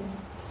 12.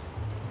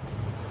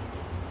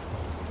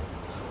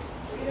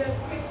 Read us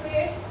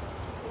quickly.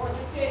 Want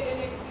to take the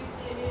next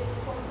 15 minutes to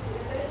complete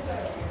the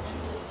lesson.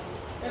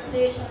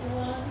 Revelation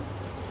 1,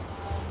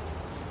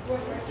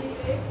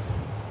 46.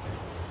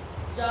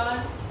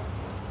 John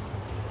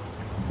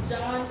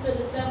to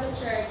the seven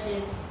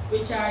churches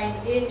which are in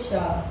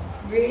Asia,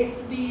 grace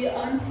be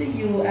unto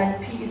you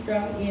and peace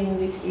from him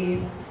which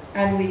is,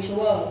 and which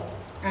was,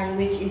 and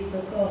which is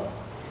to come,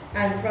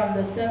 and from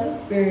the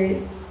seven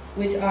spirits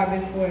which are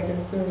before the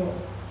throne,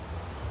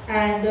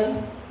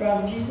 and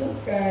from Jesus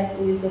Christ,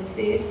 who is the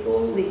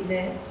faithful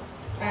witness,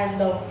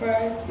 and the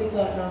first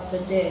begotten of the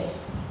dead,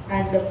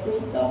 and the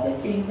fruits of the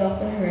kings of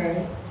the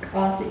earth,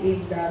 unto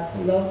him that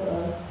loved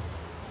us,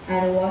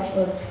 and washed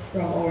us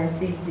from our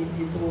sins in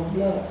his own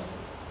blood,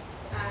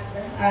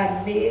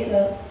 and made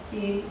us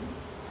kings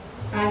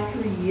and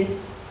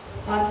priests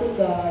unto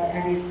God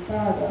and his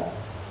Father.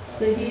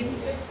 To him.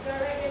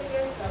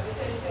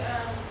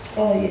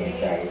 Oh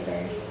yeah,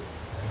 sorry.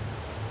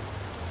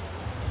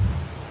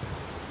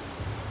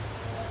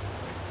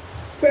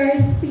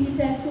 First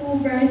Peter 2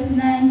 verse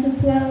 9 to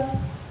 12.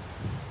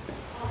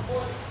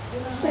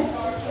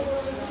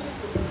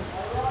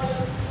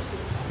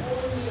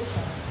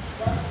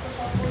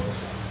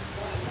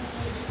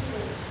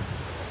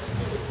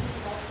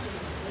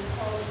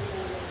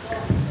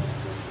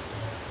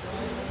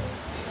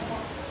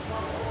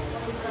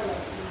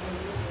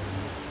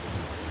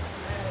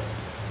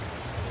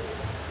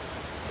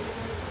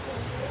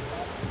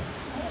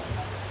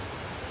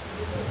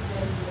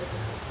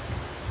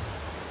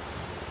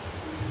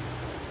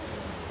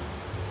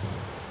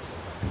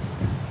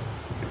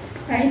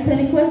 Alright, so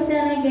the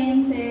question again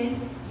says,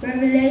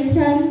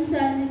 Revelation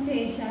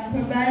salutation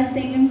provides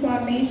the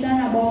information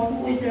about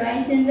who is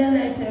writing the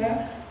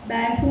letter,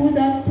 by whose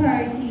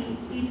authority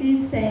it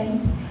is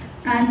sent,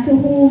 and to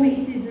whom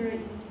it is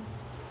written.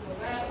 So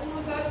by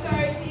whose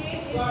authority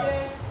is the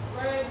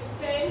word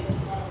sent,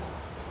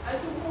 and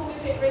to whom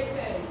is it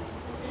written?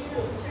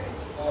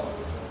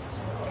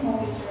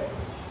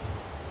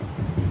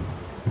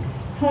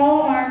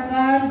 How are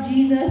God,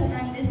 Jesus,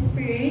 and the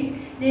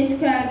Spirit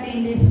described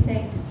in this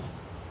text?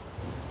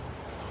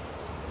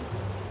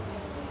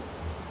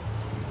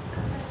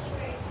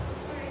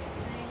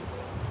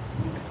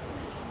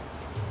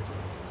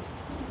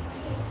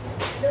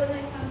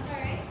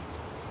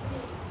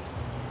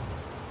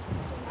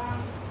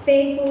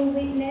 Faithful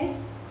witness,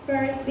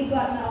 first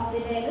begotten of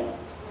the dead,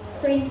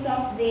 prince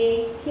of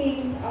the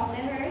kings of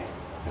the earth.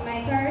 Am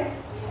I correct?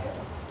 Yes.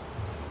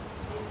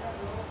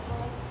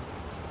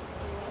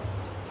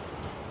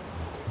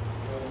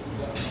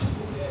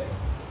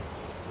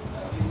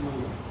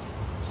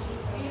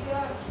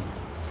 Jesus.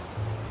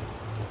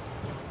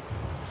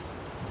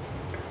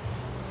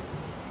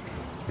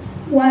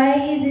 Why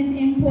is it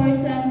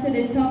important to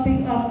the topic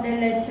of the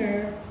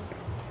letter?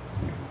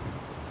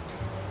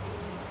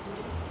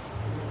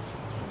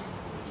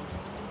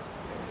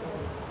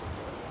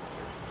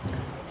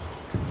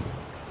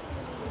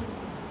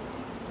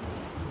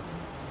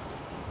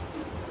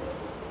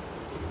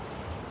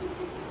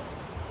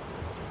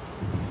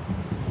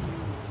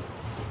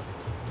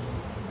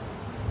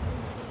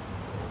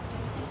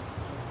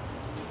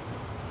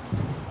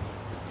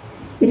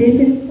 It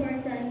is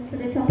important to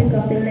the topic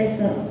of the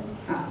letter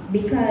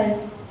because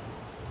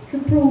to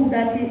prove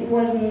that it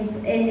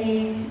wasn't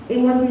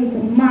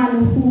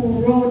man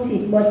who wrote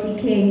it, but it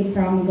came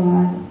from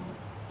God.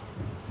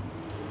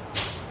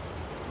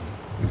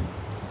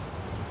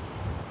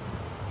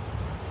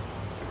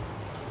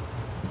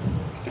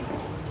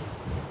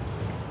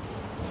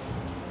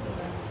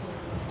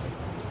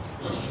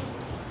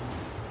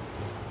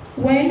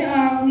 When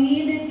are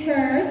we the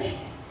church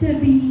to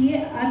be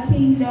a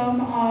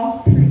kingdom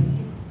of priests?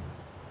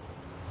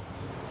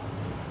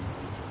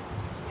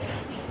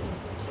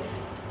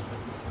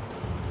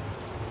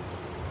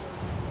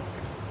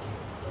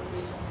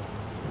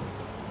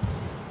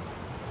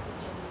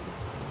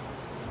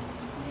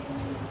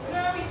 When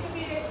are we to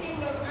be a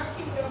kingdom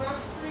of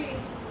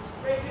priests,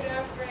 brethren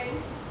and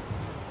friends?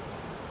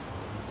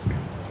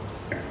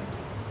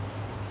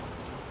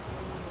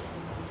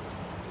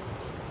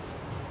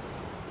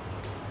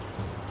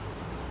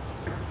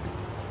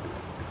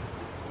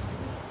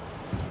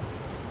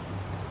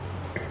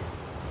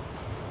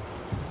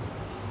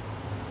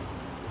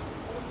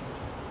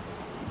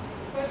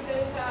 Question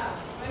is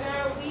asked, when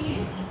are we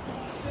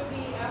to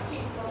be a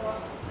kingdom of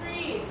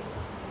priests?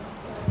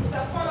 It's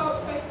a follow-up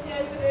question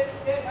to the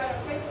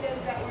questions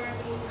that were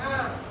being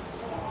asked.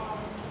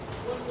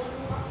 When we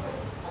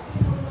accept, I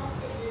think when we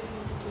accept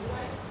the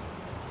light,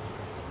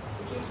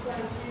 which is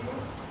Christ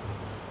Jesus,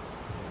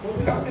 when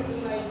we accept the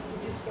light,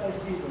 which is Christ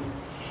Jesus,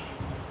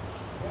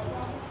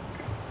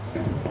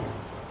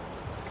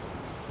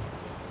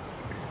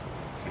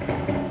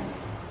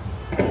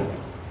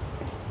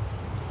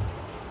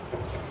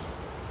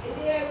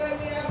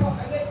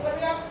 When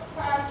we have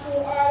passed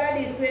through all of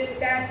this, with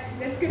that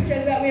the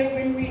scriptures that we we've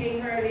been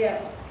reading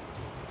earlier.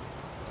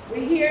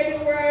 We hear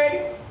the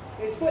word,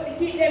 we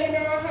keep them in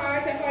our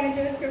heart according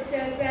to the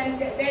scriptures, and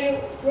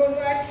then those who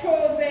are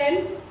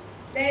chosen,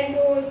 then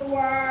those who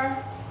are,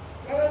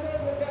 what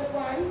was the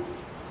one?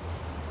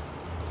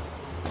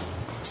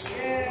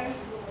 Yeah.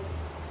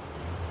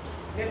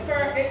 The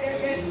first,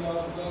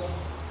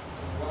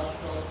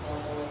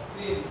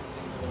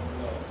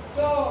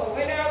 so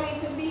when are we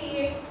to be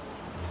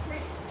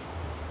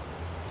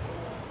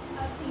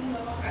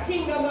a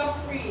kingdom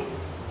of priests?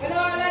 When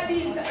all of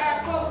these are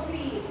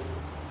complete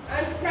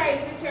and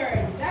Christ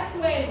return, that's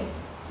when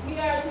we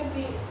are to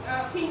be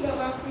a kingdom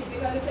of priests,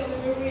 because they say we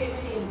will reign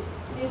with him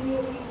in his new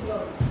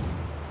kingdom.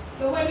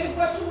 So when we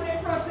go through the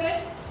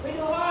process, we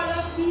do all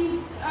of these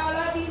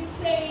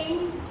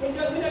sayings, we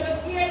don't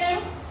just hear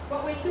them,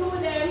 but we do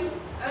them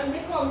and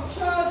become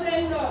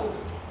chosen now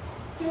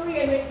to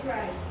reign with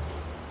Christ.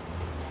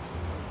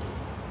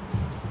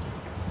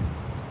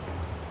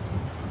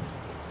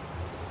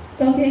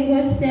 Okay,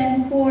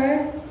 question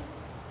 4.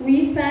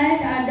 We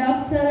find a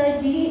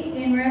doxology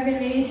in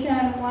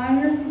Revelation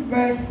 1,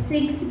 verse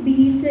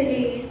 6b to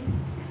 8.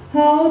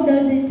 How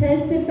does it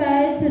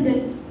testify to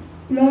the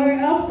glory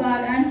of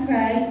God and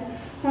Christ?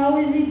 How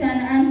is it an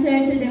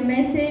answer to the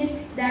message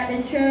that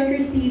the church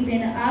received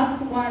in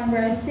Acts 1,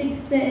 verse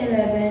 6 to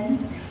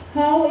 11?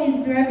 How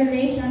is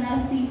Revelation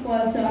a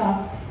sequel to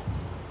Acts?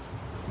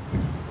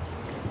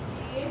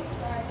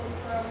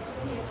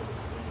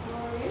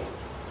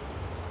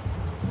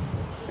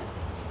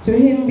 To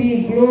him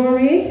be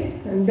glory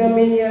and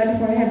dominion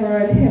forever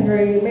and ever.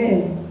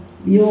 Amen.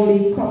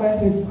 Behold, he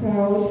cometh with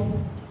clouds,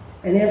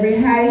 and every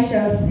eye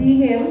shall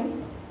see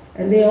him,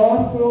 and they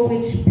also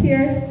which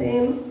pierced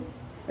him,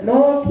 and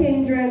all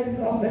kindreds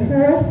of the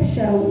earth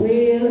shall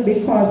wail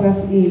because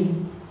of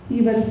him.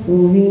 Even so,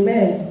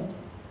 amen.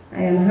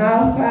 I am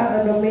Alpha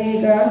and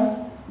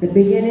Omega, the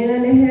beginning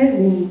and the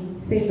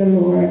ending, saith the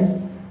Lord,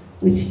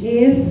 which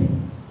is,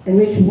 and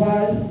which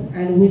was,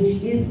 and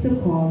which is to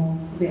come,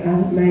 the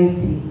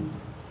Almighty.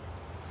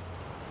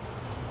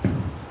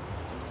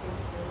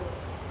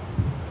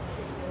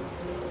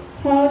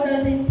 How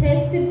does it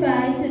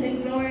testify to the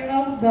glory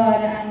of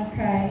God and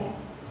Christ?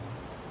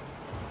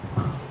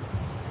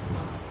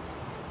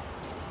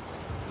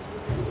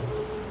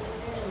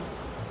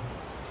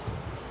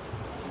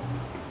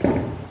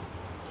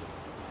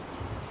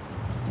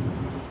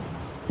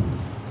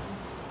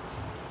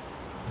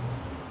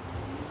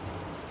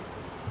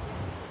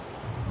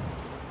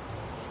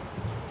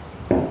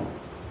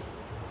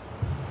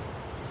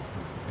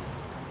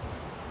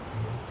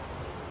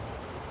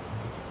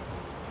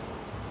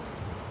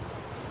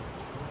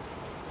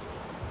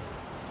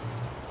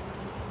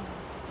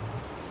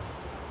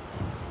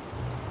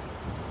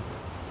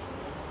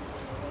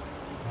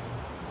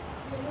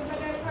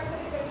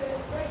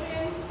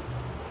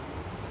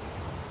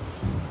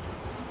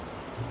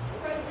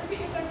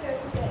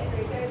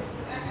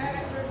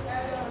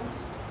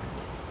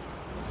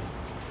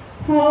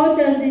 How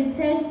does it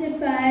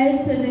testify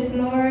to the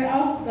glory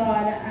of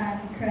God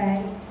and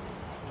Christ?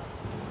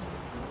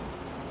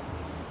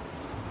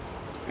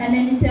 And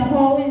then it says,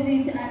 how is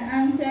it an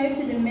answer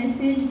to the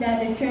message that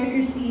the church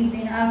received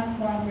in Acts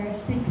 1, verse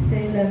 6 to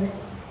 11?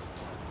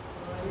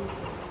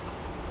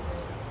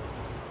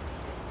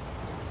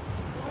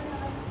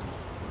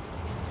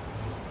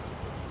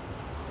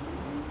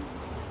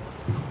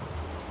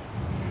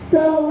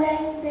 So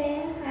when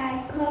they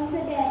had come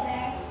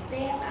together,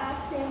 they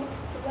asked him,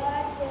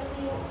 Lord,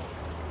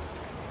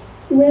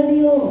 will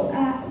you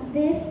at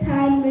this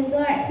time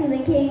resort to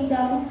the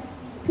kingdom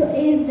to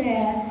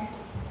Israel?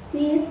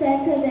 He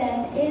said to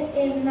them, it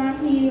is not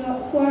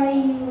for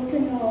you to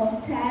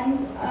know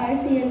times or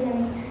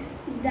seasons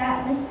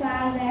that the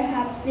Father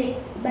hath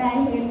fixed by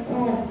his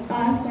own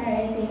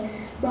authority,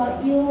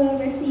 but you will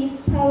receive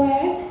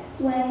power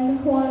when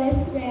the Holy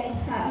Spirit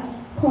has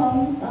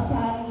come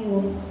upon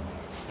you.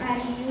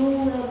 And you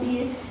will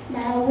be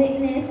my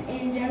witness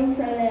in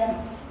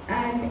Jerusalem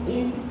and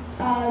in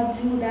all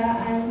Judah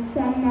and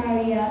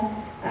Samaria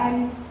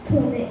and to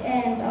the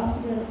end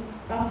of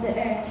the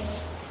earth.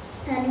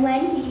 And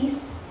when he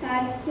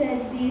had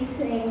said these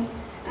things,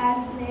 as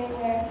they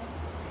were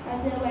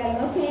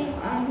looking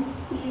on,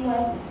 he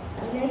was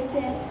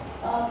lifted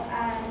up,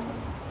 and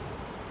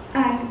a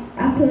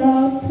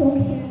cloud took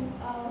him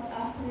out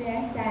of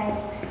their sight.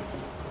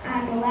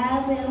 And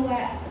while they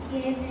were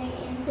gazing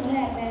into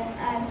heaven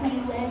as he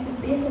went,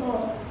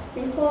 behold,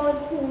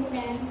 2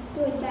 men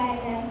stood by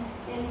them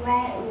in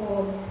white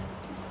robes,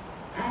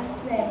 and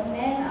said,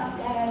 Men of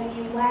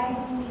Galilee, why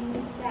do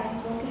you stand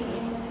looking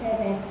into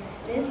heaven?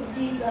 This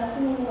Jesus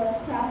who was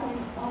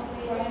talking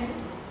upward,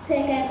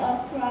 taken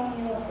up from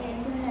you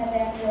into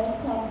heaven, will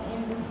come in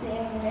the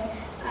same way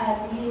as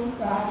you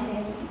saw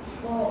him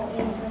go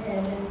into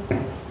heaven.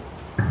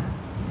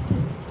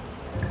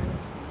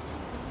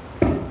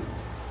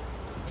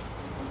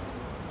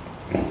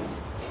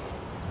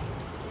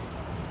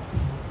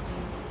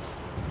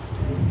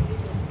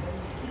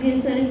 Okay,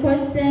 so the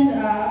questions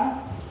are,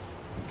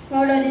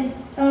 how does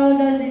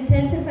it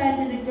testify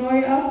to the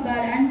glory of God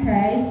and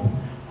Christ?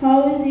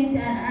 How is it an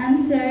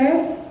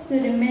answer to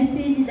the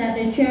message that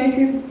the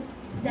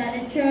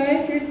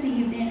church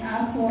received in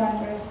Acts 1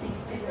 verse 6?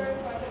 The first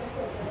part of the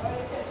question, all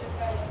the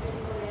testifies to the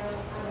glory and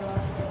our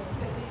first.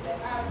 It says he's the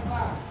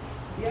Alpha,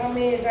 the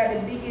Omega, the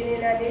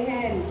beginning and the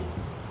end.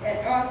 And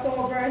also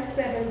verse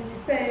 7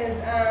 says,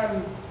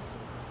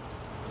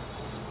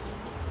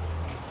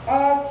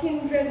 all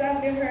kindreds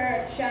of the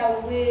earth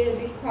shall wail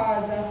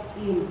because of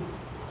him.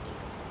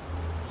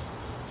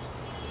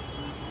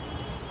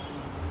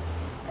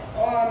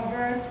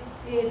 Verse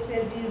 8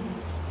 says he's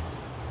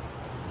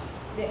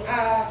the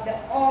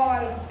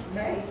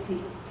Almighty.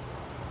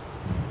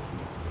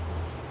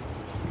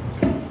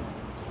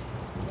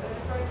 That's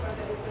the first part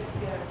of the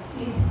question.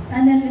 Yes.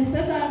 And then the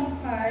second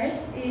part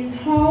is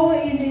how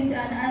is it an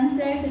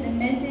answer to the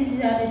message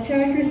that the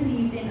church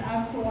received in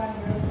Acts 1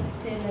 verse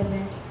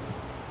 11?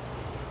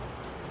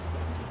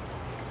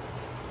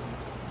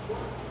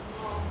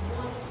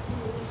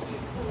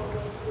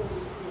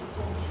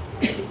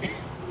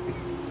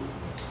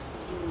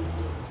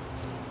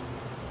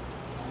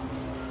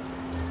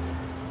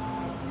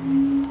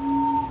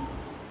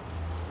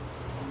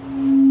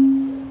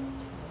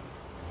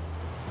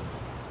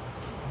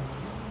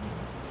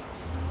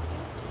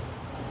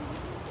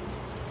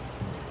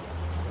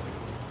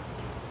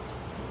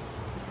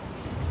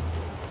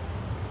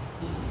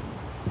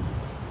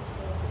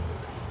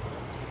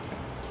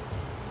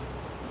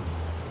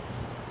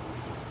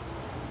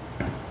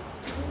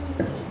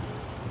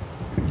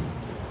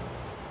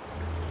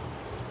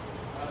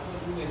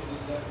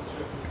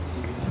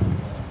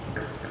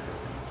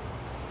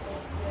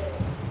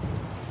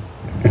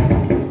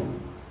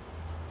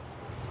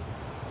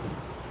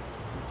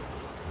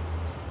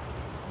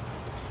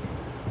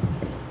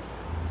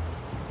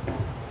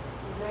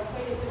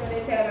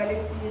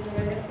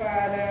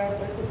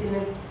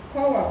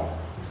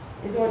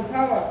 His own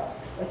power,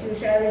 but you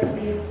shall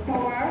receive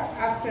power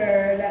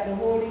after that the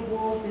Holy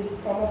Ghost is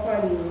come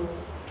upon you.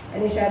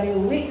 And you shall be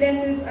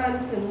witnesses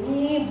unto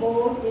me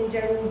both in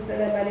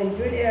Jerusalem and in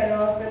Judea and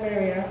all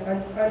Samaria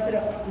and unto the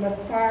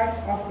utmost part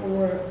of the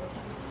world.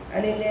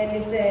 And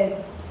then he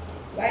said,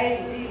 why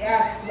he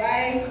asked,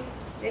 why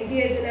they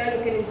gazing and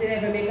looking into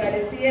heaven?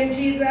 Because the same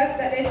Jesus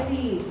that they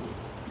see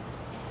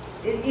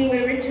is he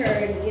will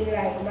return in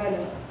like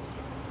manner.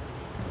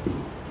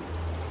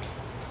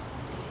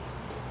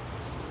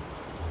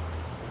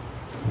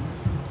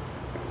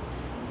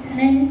 And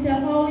then it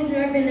says, how is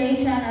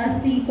Revelation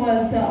a sequel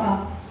to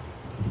Acts?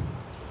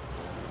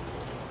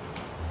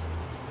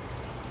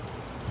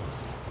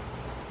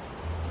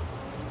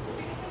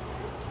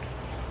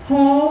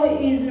 How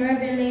is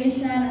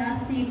Revelation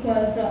a sequel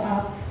to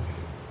Acts?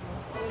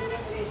 How is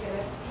Revelation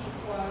a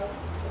sequel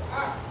to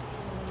Acts?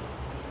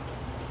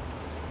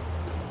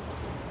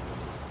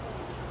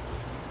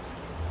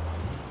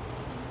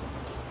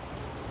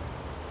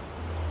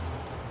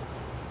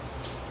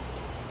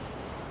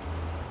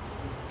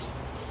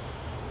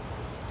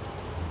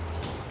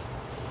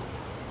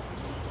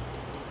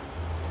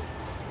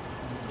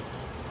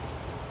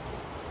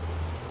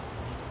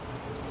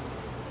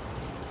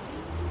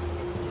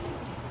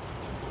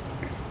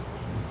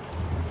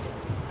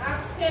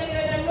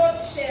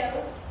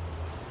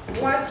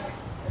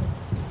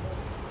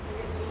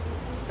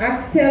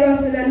 Acts tell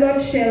us in a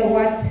nutshell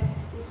what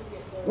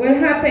will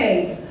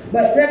happen,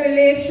 but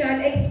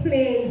Revelation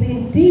explains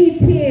in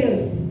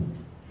details.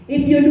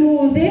 If you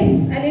do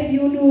this and if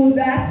you do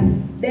that,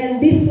 then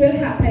this will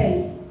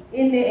happen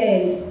in the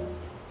end.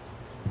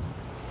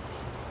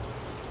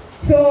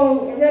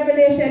 So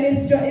Revelation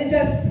is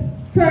just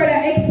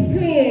further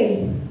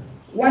explains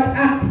what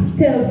Acts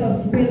tells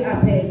us will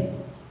happen.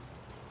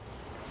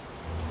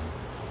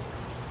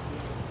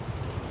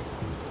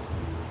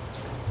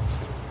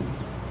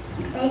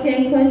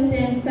 Okay,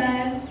 question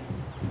 5.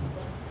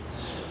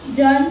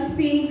 John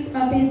speaks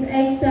of his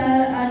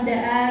exile on the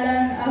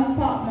island of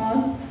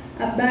Patmos,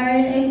 a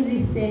barren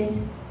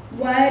existence.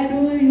 Why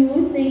do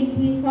you think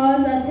he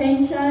calls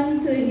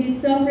attention to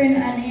his suffering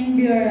and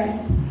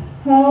endurance?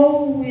 How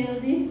will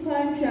this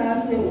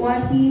contrast with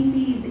what he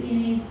sees in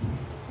his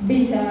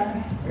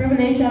vision?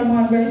 Revelation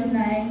 1 verse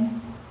 9.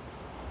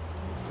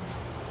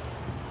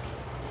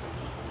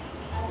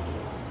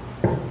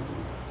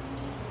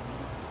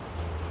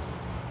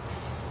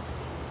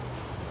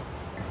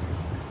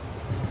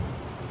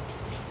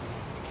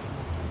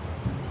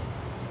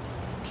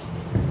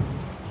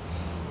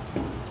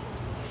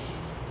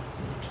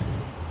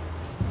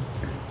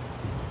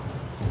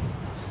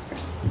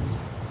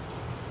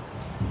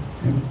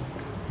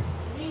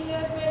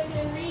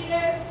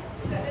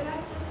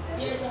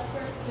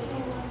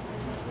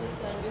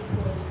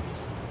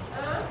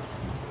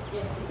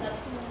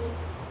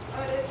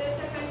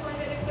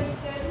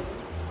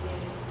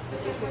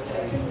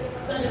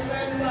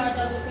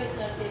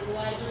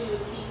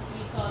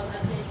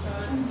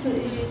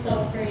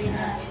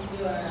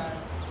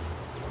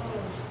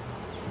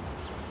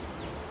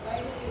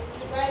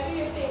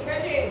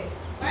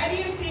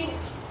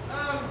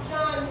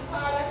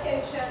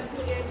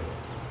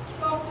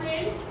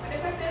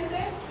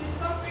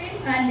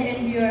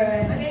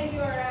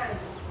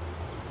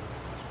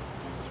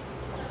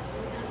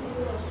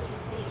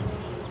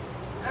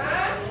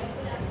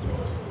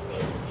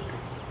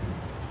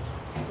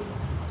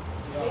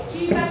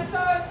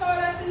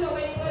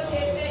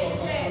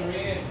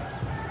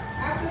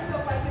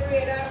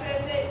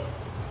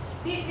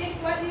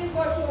 what these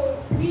go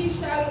through, we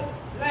shall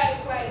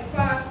likewise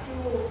pass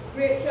through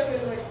great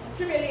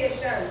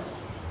tribulations.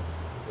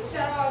 We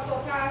shall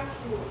also pass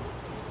through.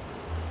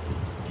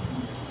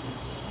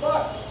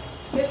 But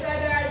blessed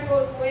are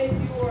those who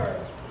endure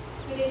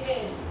to the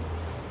end.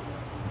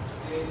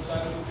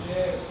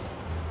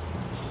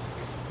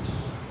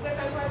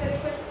 Second part of the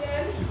question.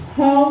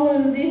 How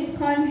will this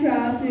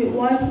contrast with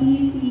what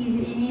he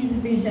sees in his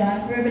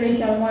vision?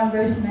 Revelation 1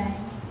 verse 9.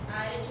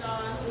 I,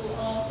 John, who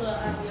also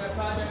am your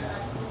brother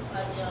and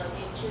companion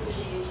in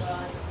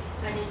tribulation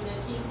and in the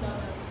kingdom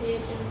and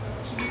patience of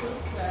Jesus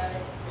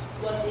Christ,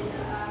 was in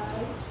the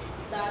eye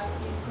that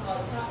is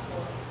called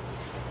Patmos,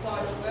 for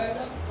the word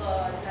of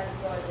God and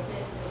for the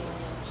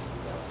testimony of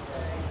Jesus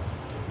Christ.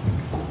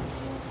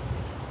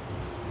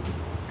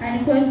 And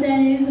the question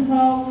is,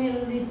 how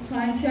will this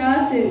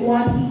contrast with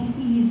what he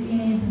sees in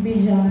his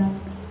vision?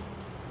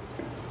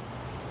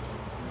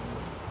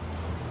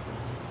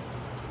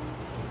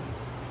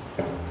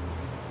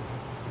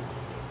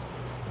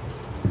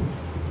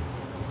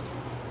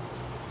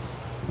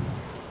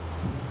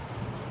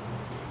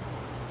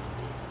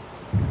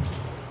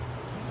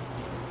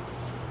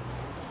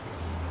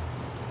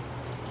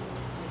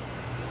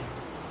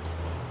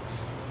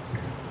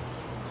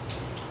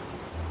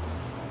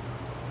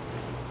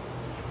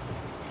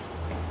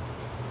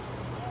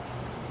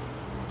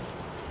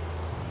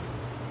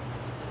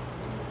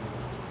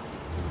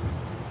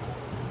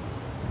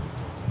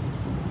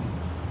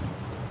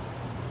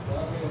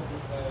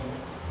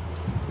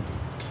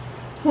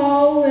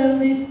 How will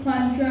this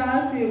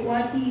contrast with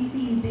what he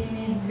sees in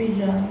his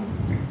vision?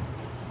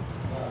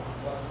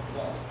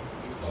 What?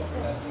 The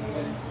suffering that he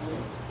went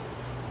through?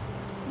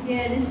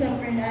 Yeah, the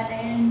suffering and the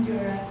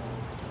endurance.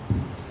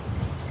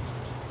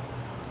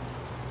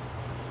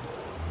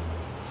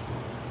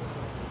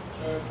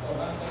 Church,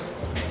 answer the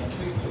question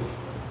quickly.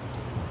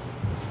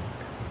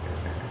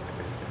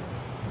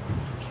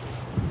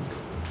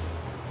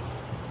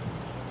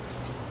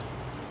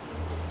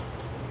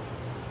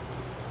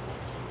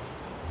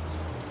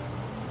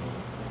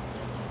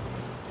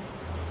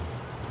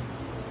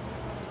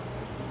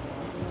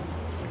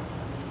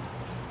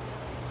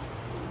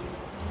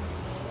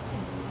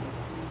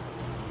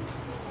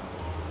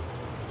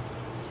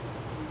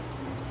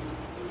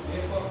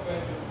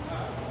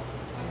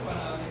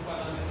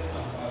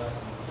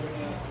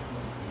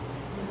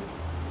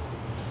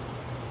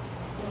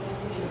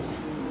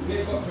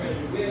 Wake up,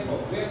 Brendan. Wake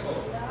up.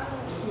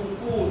 You're too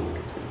cool.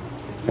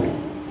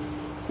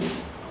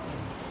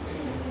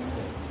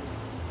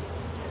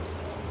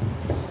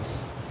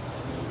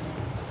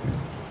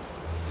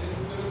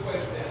 Listen to the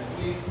question,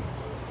 please,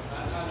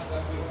 and answer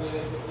quickly.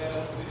 Let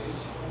us finish.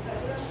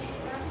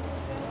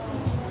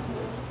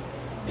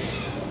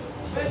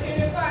 But in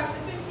the past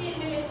 15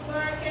 minutes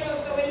mark,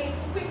 so we need to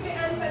quickly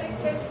answer the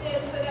question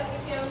so that we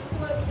can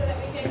close, so that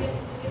we can get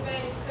into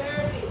divine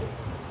service.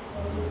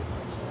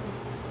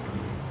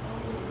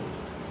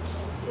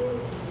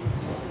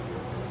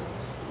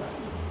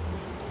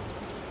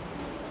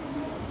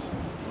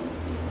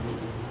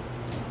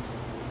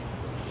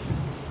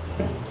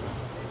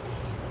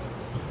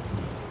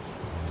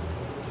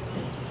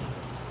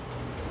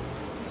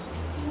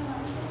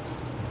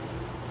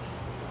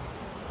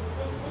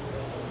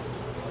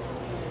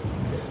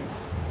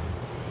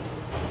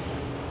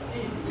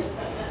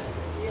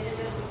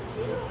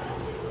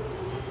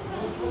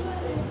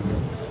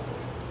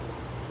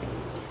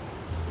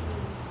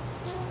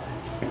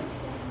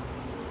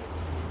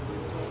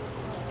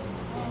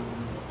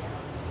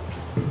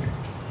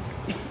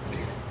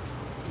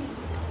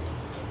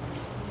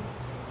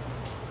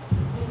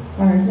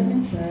 Alright, let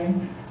me try.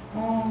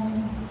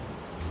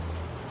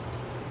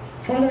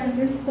 Following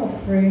this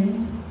suffering,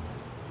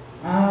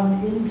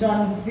 in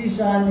John's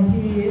vision,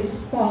 he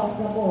talks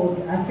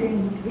about, I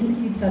think in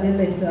each of the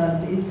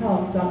letters, it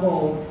talks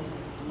about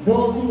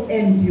those who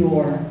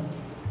endure.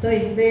 So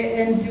if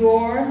they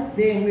endure,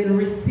 they will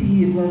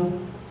receive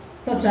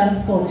such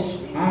and such.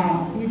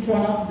 Each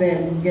one of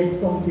them gets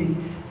something.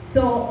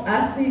 So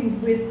I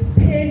think with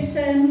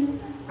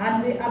patience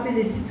and the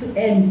ability to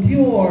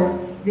endure,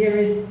 there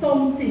is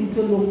something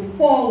to look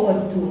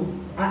forward to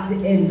at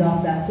the end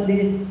of that. So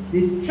the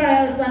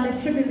trials and the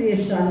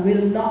tribulation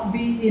will not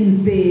be in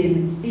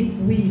vain if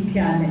we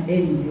can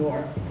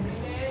endure.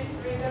 Amen.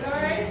 Praise the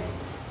Lord.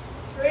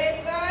 Praise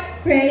God.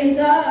 Praise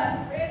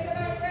God. Praise the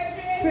Lord,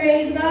 brethren.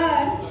 Praise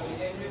God. So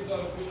the end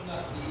result will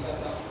not be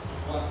that of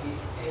what he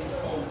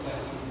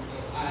encountered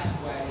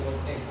while he was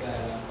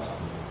exiled and back.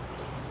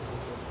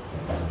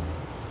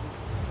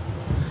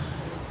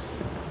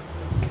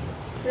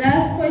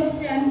 Last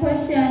question,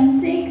 question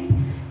 6.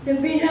 The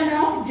vision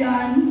of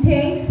John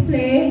takes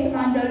place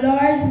on the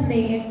Lord's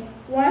Day.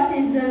 What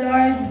is the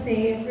Lord's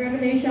Day?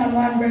 Revelation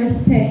 1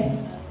 verse 10.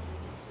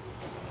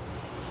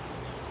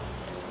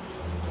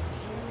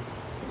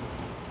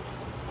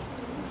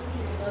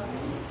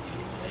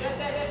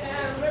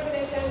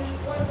 Revelation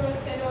 1 verse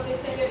 10 only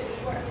tell you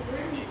what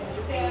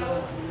you say.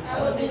 I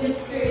was in the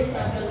spirit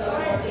of the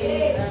Lord's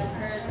Day and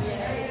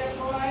heard a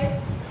voice.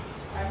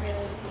 I heard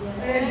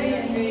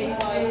a great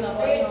voice of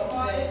a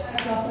trumpet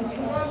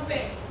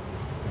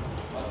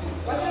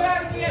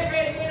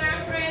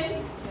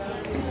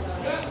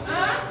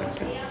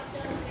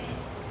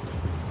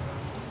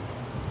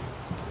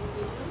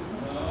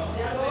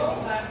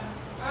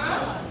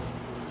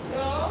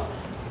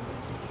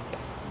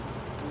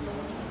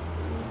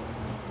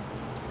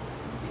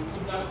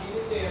not be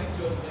the day of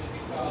judgment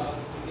because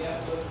the day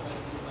of judgment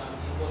is not,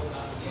 it was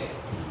not yet.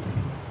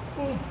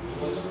 It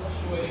was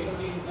showing the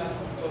things that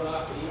going to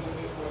happen even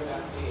before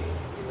that day.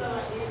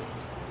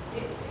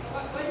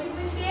 What is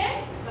which day?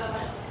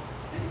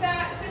 Sister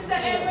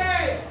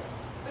Edwards.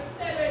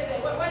 Sister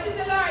Edwards, what is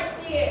the Lord's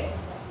day?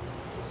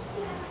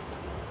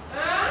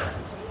 Huh?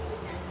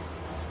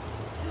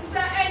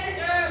 Sister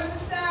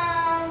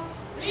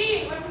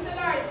Reed, what is the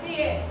Lord's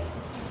day?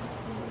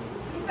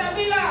 Sister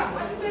Miller,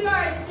 what is the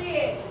Lord's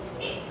day?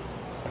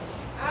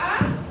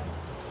 Huh?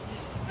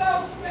 So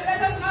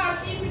let us all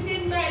keep it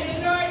in mind. The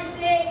Lord's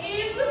day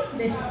is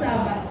The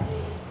Sabbath.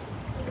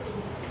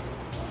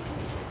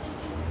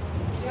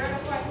 Can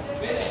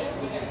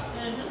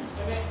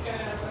I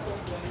answer a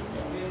question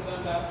based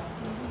on that?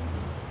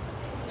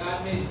 God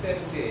made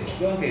 7 days,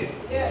 don't it?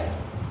 Yeah.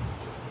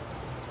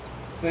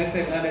 So I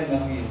said, not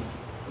enough here.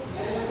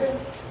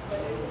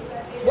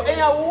 But in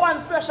one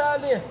special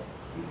day.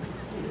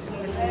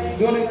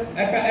 Don't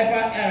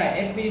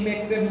if we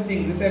make 7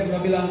 things, the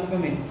 7 belongs to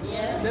me.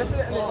 Yeah.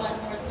 Definitely. But one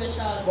more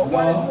special. But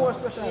one is more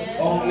special. Yeah.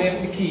 Only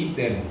if we keep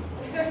them.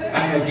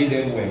 I'm going to give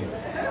them away.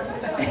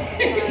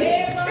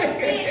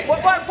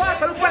 But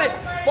Pastor, look at it.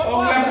 But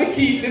Only if we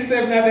keep the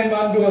 7 of them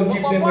and don't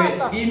give them away.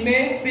 He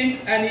made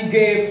 6 and he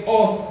gave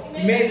us.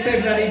 He made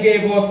 7 and he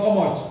gave us how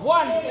much?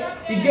 1.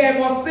 He gave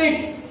us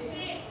 6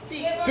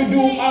 to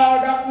do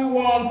all that we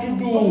want to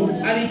do,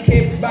 and he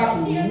kept back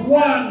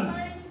 1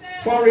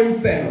 for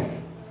himself.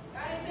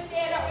 That is the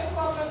day that we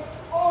focus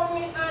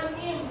only on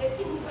Him, the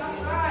things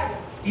of God.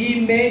 He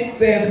made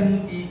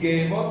 7, he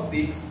gave us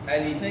 6,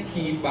 and he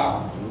keep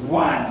back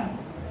 1.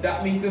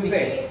 That means to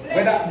say,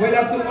 where that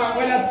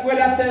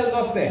tells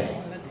us say,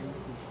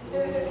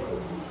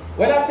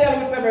 where that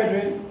tells us,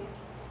 brethren,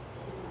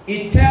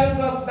 it tells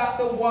us that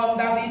the one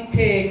that we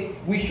take,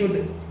 we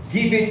should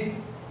give it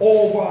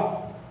over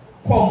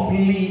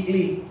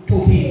completely to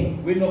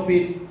him. We know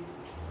it.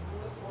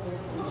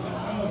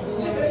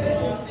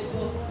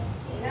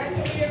 Not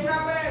to be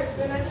robbers,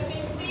 we're not to be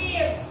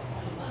thieves.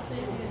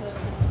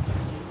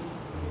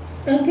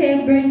 Okay,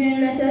 brethren,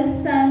 let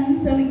us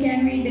stand so we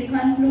can read the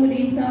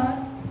concluding thought.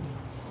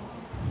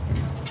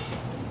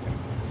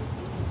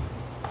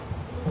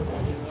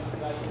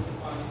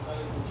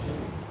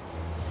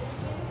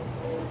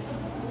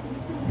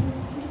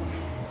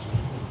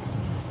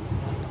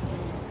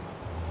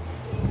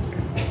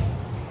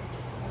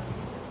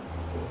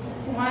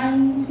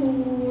 One,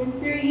 two,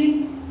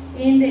 three.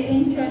 In the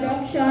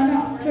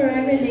introduction to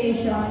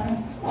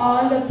Revelation,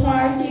 all the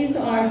parties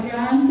are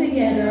drawn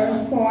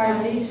together for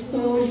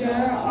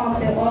disclosure of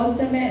the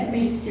ultimate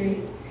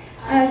mystery.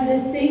 As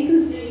the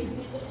sixth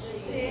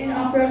chain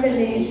of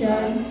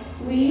Revelation,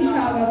 we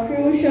have a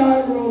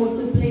crucial role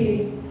to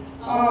play.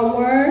 Our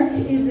work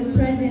is the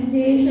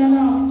presentation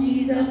of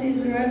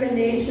Jesus'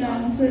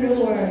 revelation to the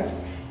world.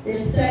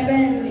 The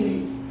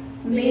seventhly,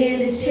 may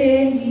the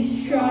chain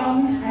be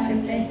strong and the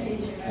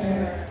message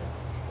clear.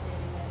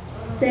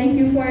 Thank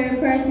you for your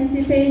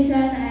participation,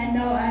 and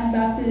now I'm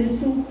back to the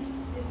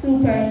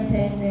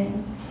superintendent.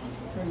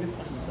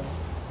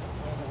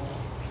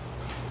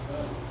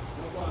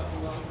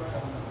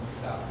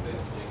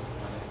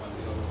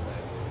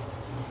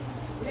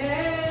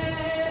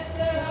 Let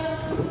the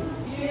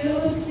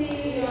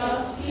beauty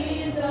of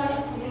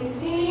Jesus be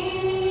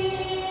seen.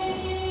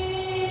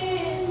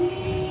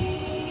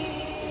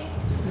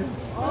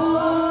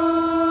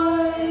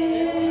 All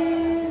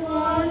His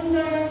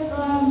wonders,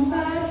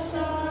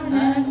 compassion,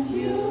 and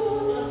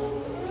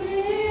purity.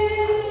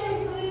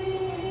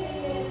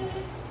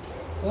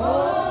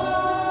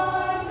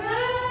 Oh, the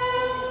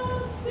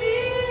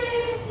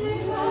Spirit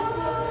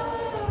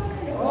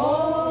divine.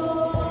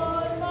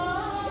 Oh,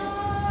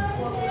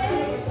 my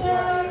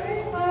nature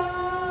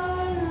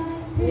refined.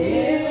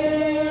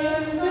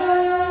 Till the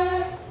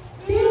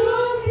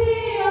beauty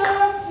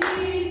of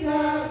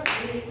Jesus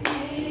is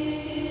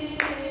seen.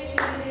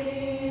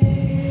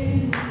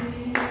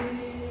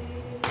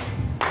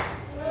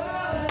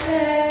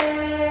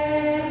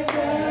 Let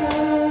the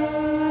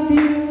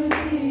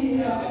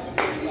beauty of Jesus be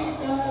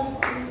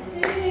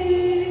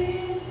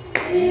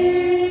seen in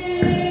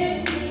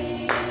me.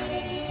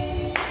 All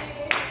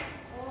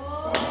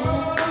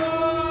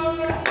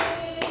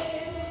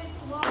His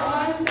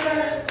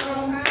wonders, compassion, and purity.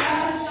 Oh,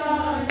 the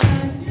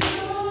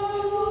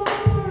Spirit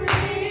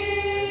divine.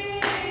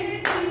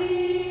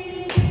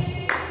 Oh, my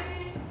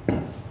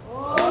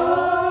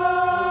nature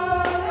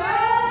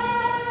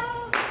refined.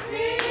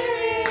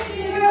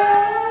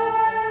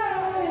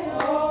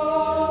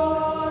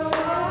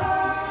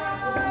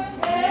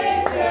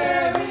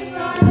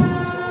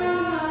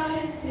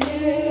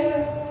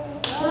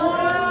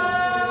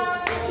 Till the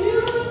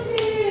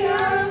beauty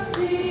of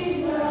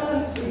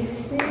Jesus be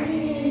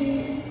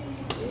seen.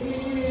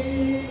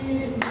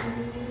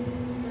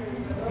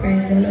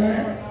 Praise the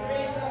Lord.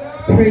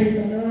 Praise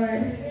the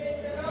Lord.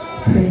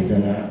 Praise the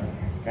Lord.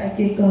 Thank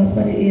you, God,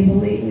 for the able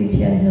weight which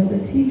you have held to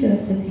teach us,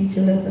 to teach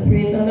a lesson.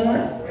 Praise the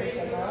Lord.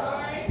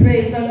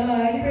 Praise the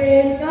Lord.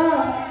 Praise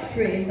God.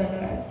 Praise the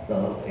Lord.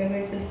 So we're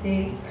going to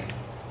sing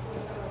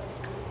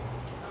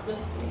Praise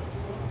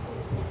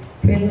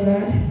the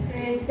Lord.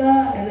 Praise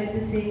God. I like to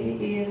say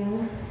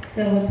in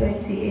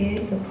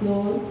 7:28 to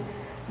close.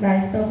 My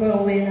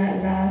stubborn will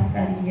not last,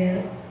 and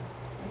yet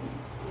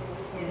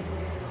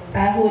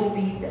I would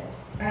be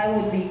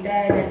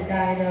died and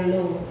died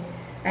alone.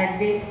 And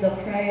this the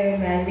prayer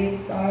my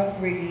lips are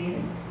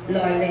bringing.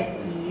 Lord, let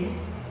it be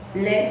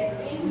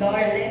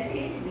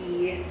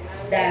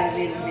thy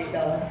will be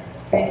done.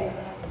 Praise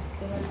God.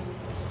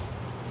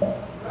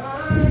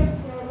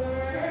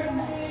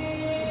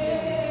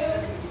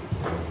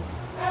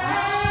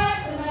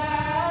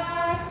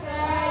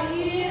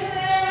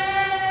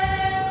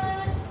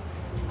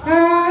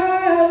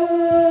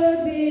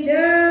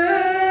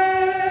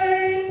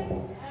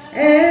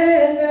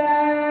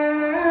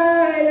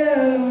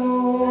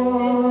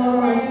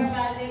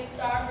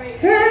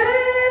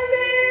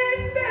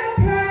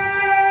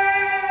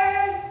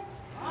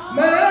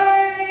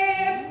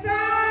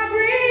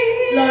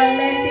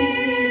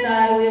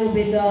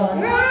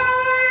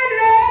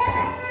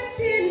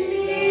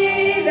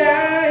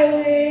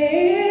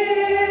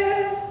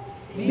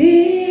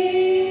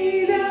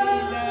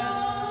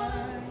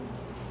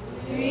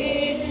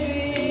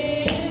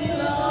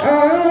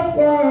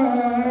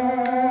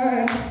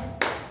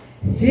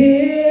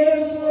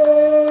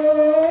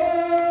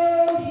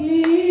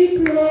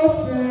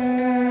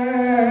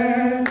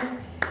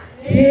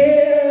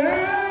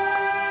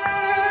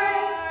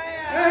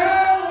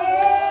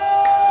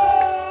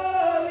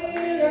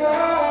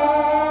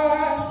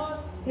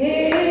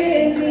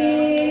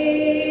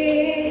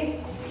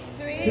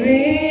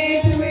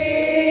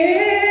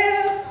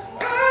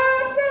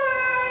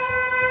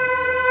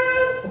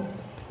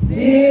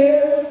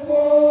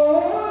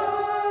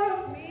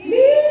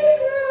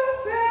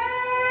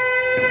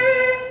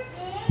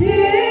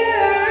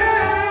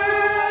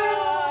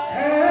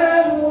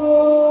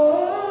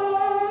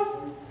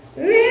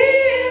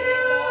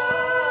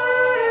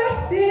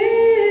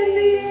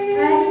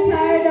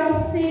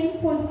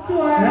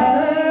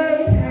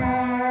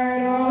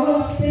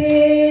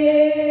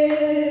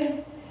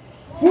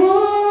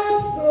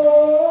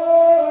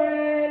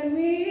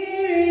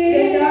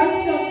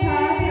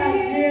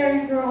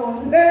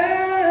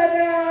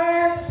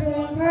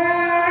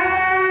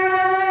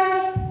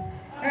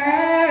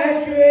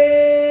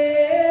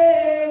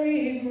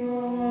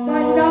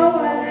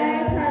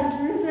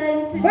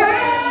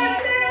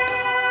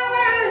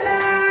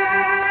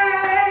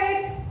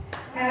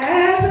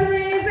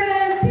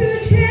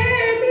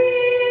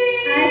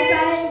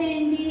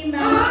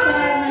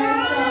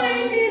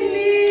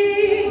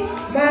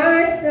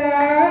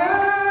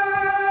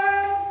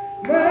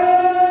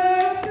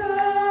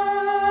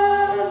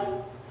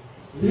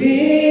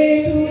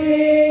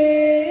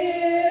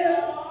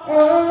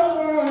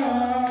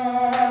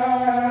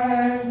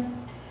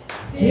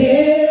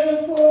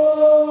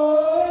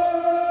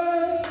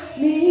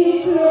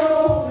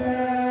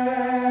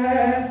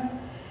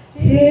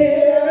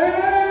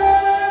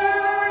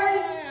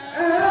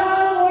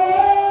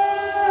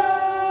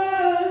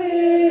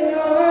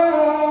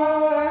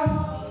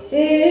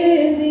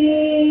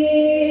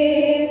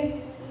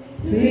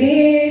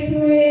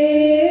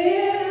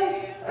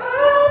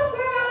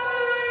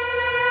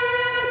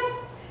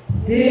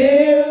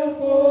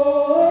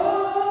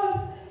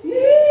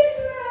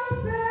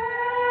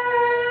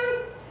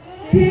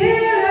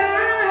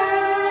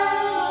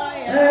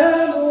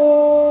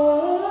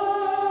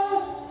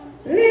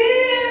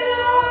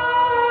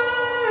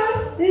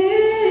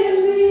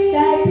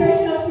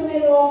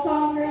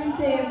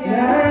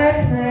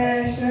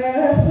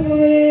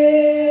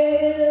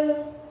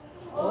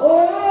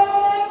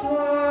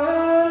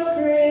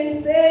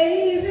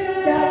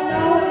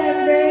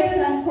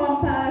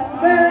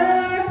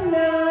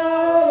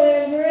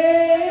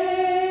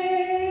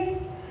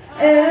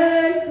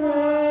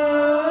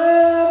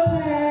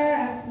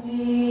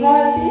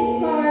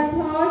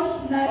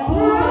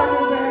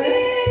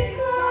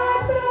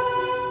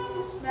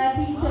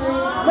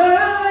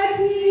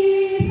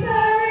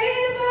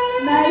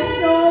 My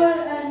soul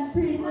and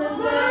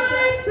prison.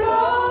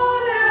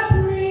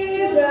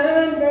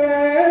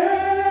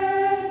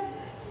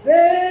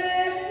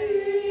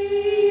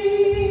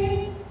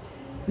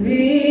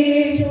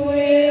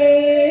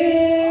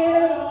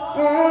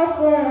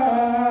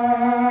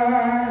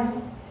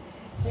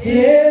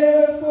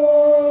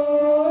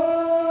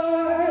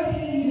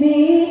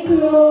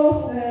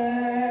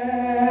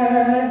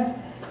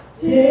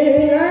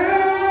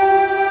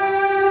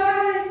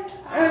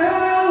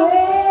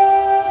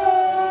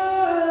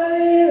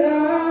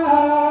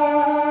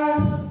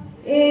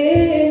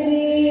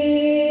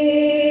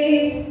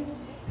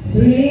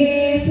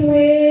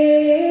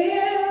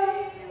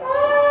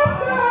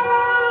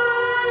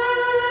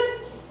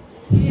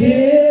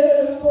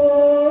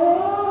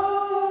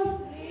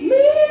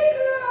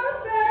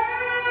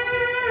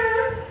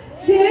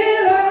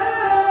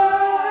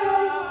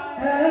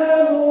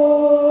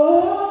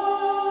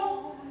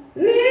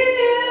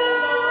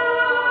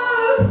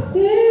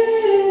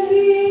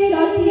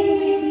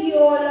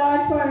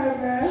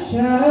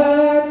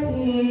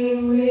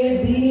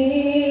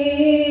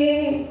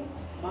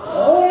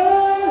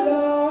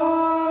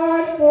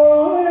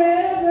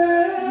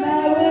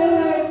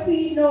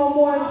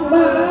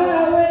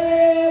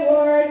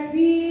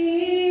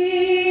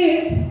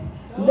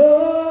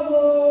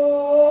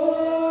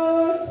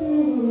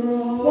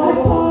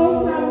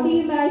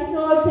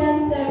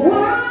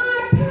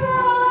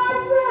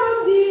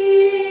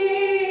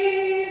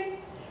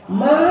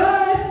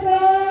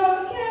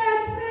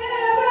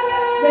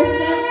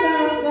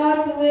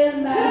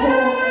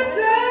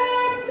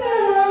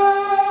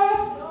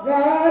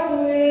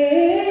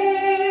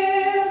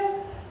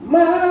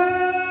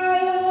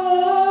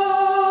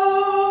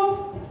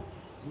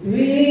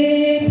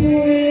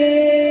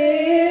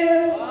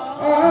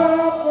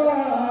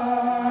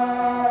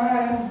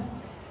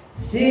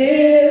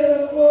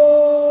 still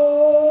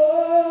hold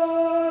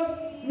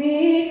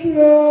me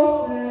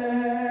closer,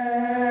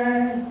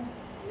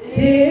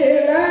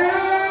 till I'm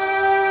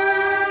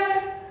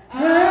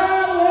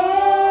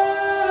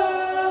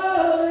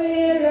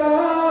only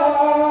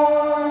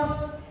lost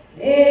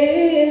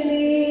in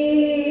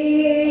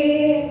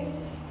thee.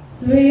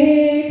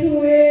 Sweet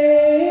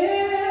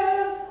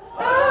will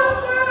of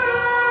God,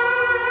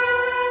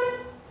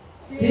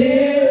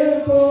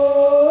 still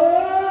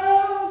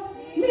hold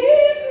me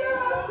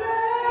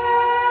closer,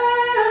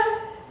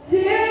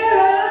 till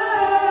I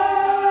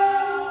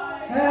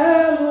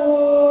am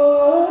only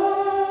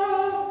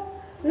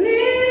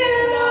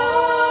lost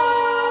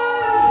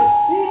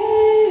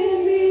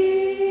in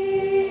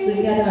thee.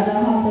 Together at the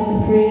house of the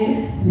prayer.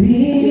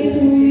 Sweet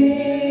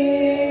will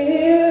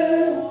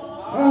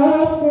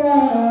of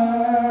God,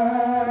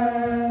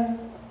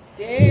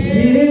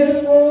 still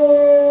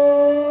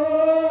hold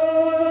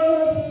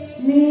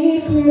me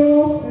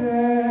closer,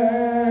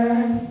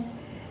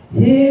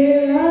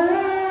 till I'm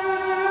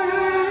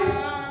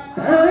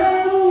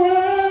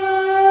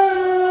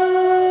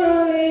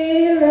only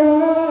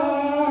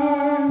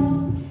lost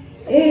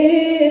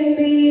in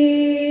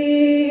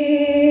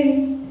thee.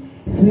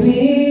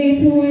 Sweet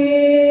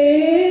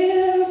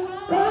will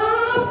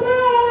of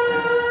God,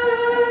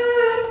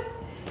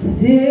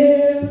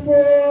 still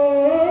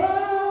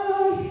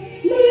hold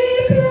me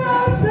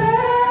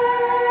closer,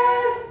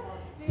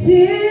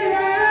 till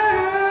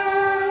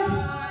I'm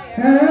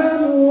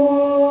only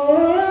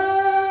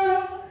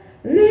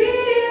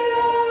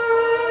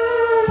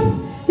lost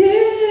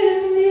in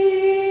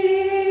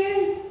thee.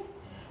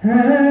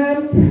 I'm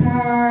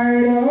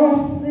tired of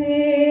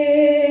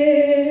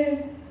sin,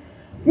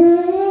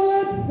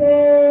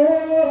 footsore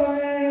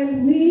and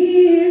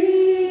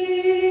weary,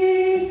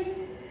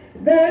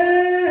 the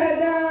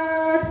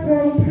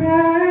darksome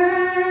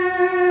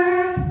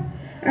path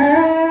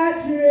at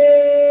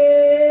dreary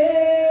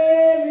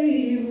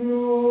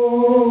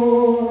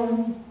road.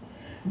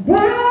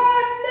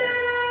 But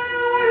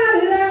now a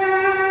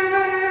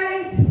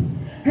light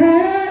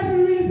has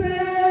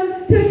risen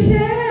to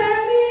cheer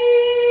me.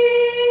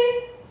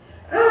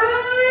 I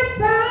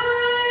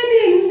find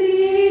in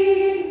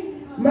thee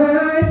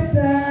my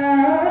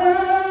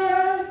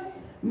star,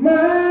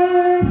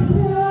 my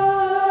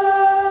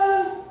soul.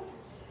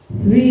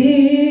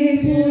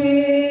 Sweet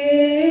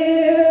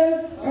will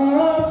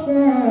of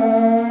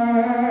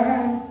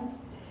God,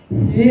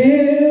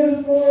 still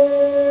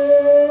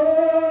hold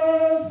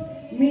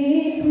me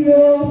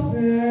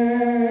closer,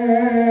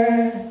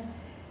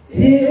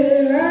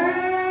 till I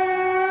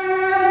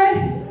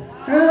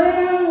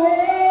am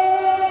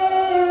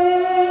wholly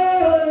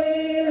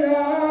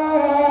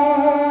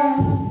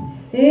lost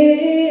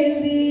in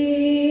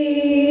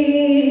thee.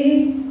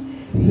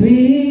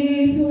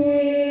 Sweet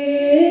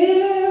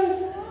will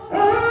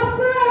of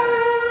God,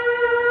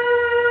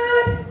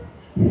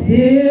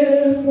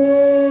 still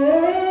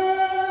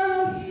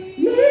hold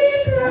me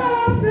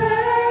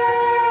closer,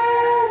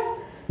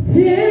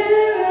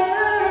 till I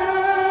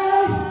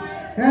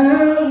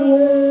am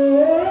wholly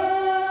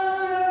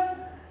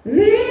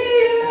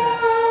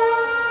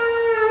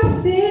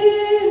lost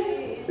in.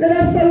 Let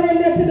us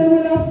surrender to the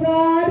will of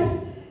God.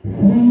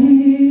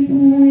 Sweet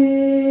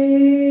will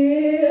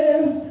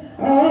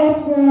of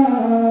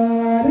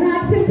God.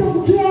 Ask Him to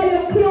draw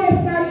you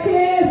closer and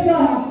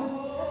closer.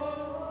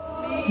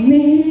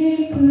 Me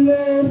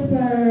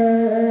closer.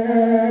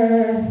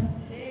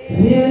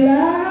 Till I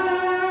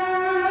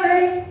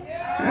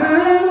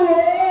am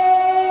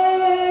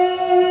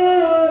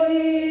wholly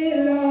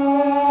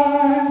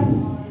lost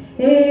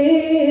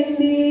in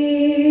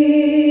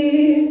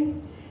thee.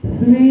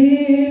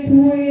 Sweet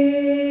will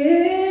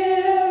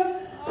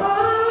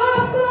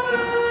of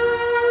God,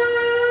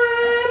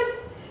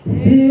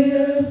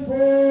 still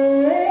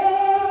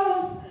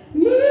hold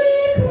me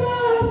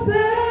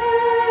closer,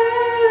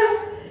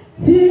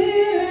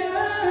 till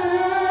I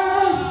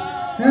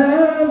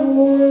am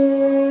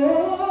wholly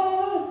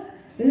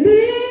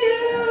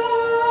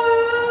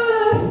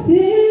lost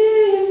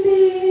in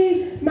thee.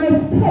 My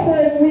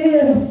stubborn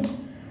will,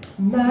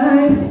 my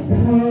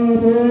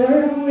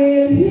stubborn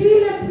will,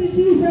 heal us to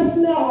Jesus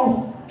now.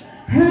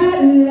 At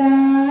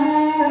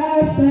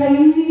last I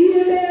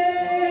yielded,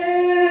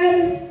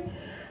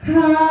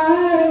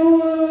 I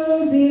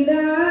will be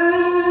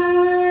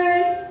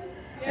thine,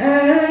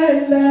 and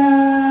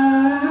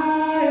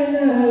thine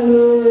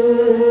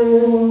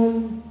alone.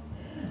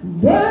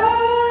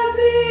 But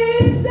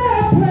this the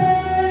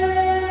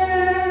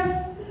prayer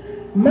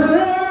my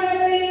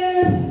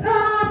lips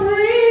are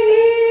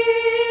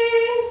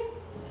bringing,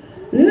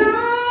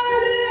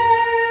 Lord,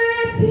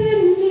 let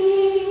in me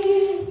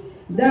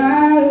thy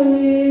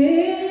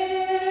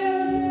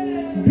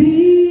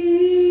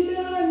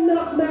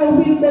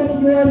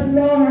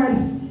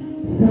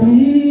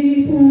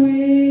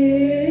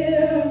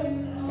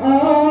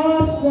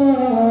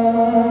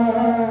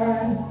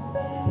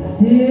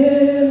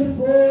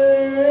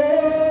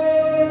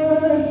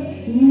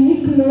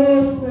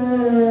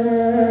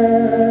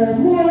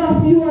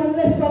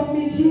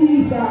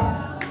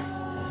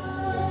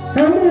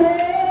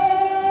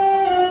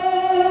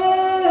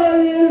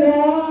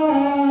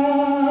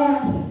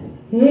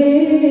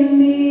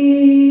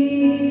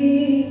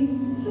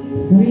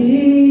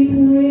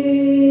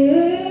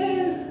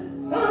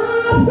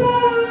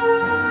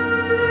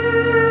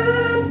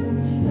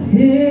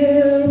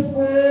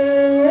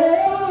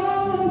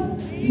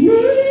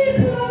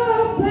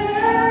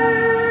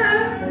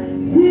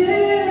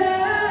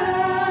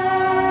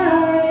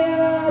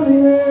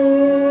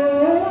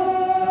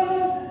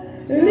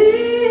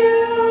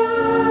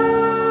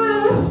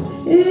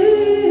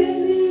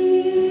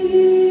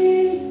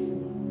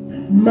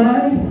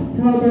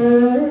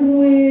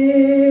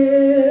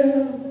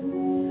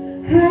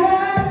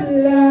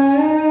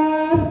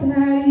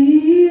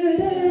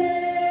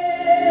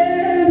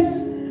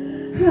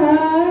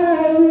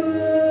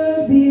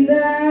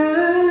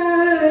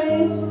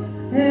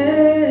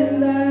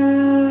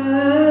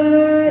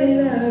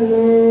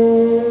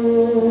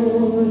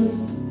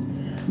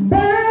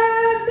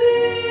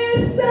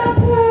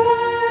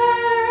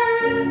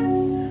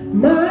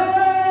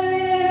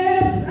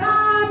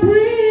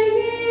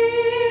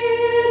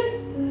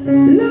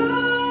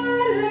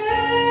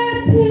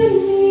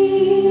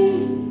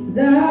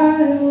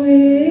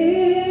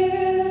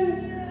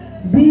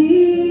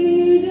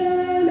Be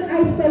done, I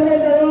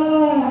surrender,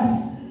 Lord.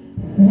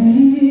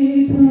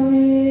 Sweet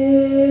will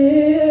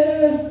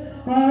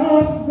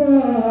of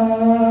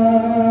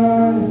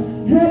God.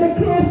 Draw me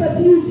closer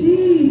to you,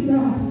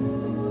 Jesus.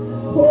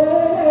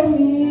 Hold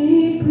me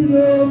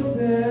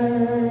closer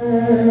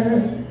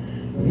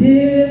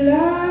till I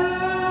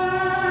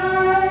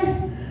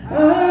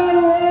only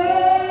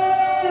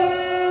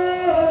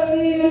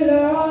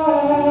lost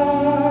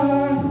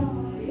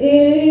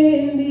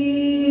in thee.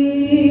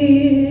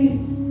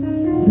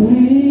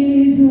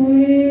 Sweet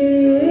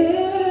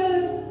will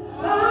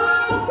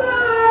of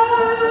God,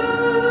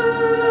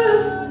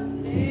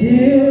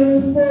 still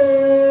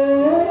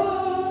force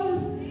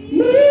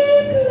me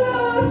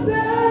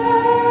closer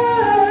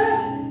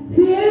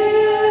till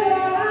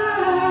I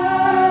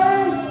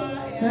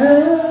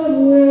am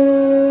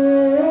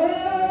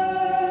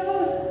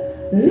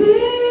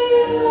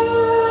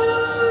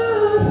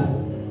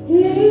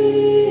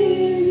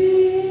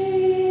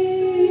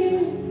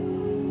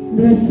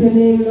bless your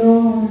name,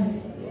 Lord.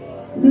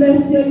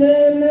 Bless your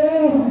name,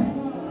 Lord.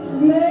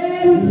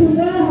 Glory to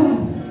God.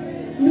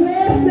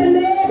 Bless the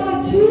name of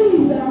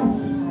Jesus.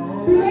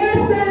 Bless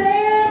the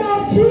name of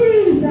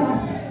Jesus.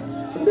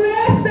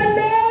 Bless the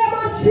name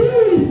of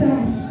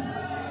Jesus.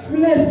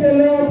 Bless the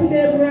Lord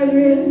today,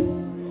 brethren.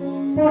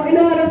 For in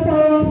order for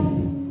us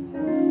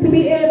to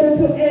be able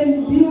to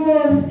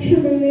endure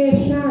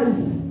tribulations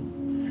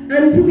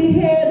and to be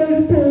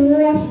able to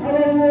wash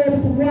our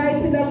robes white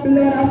in the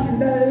blood of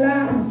the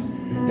Lamb,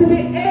 to be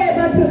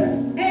able to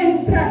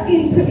enter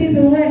into his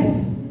rest,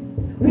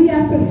 we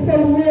have to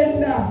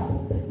surrender.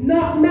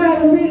 Not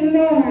my will,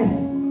 Lord,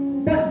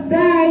 but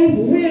thy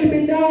will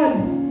be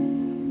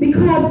done.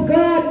 Because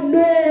God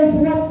knows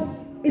what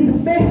is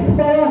best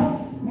for us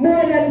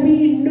more than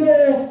we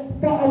know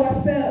for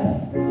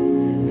ourselves.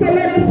 So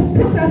let us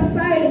put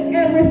aside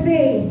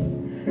everything.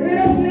 Let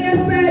us lay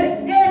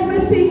aside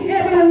everything,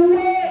 every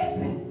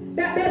weight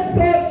that does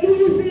so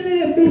easily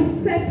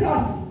beset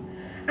us.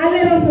 And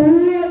let us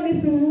run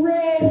this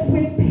race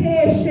with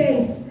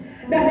patience,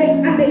 that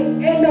at the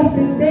end of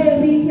the day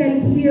we can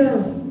hear,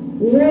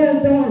 well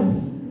done,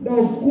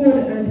 thou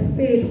good and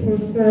faithful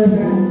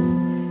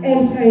servant.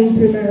 Enter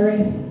into my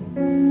rest.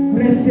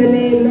 Bless your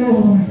name,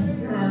 Lord.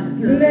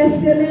 Bless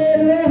your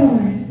name,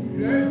 Lord.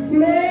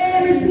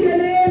 Glory to your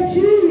name,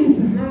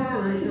 Jesus.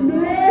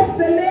 Bless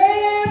the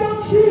name of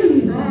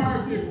Jesus.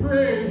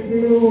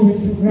 Glory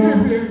to God.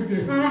 Give him the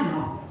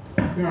honor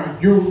that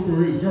due to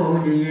his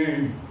holy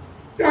name.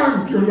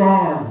 Thank you,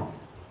 Lord.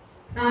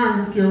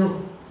 Thank you,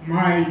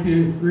 mighty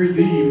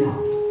Redeemer.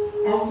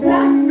 A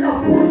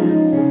wonderful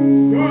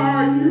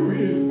God you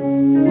is.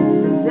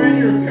 When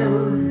you say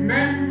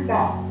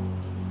remember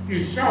the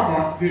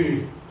Sabbath day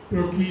to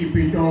keep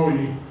it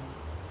holy.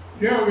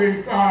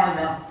 Loving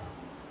Father,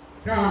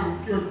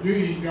 thank you,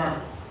 Jesus.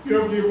 You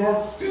give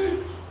us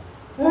 6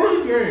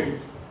 full days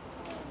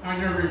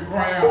and you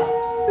require a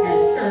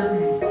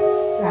 7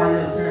 for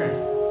yourself.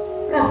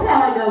 So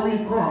Father, we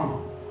come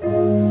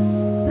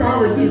to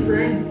our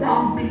different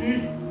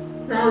families,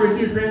 to our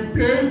different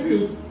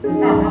places of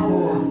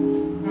abroad,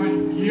 and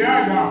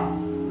gather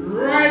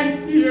right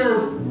here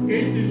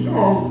in this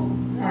house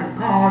and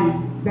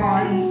called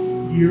by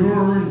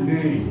your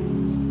name.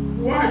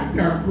 What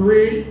a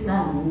great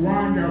and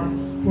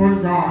wonderful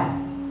God.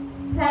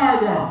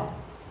 Father,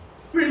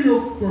 we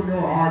look to no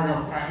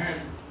other for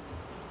help.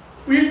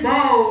 We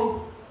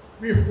bow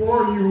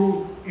before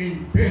you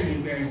in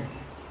penitence.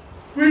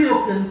 We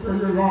look into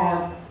you,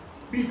 Lord,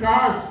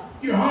 because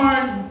your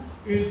hand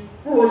is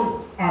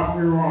full of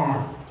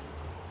reward.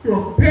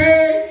 To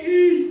pay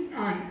each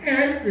and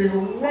every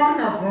one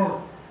of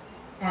us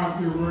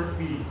as the work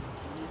is.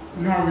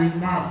 Loving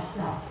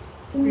Master,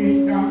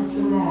 we thank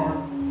you, Lord,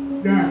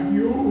 that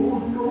you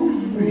would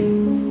lose me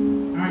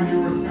on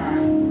your side,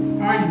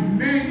 and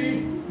many,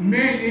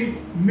 many,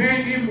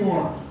 many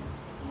more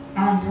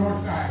on your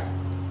side.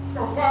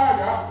 So,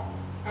 Father,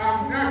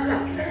 I'm not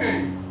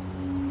ashamed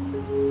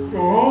to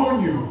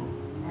own you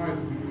as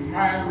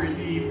my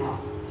Redeemer,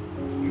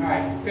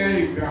 my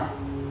Savior,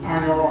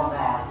 and our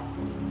God.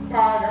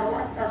 Father,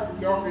 what a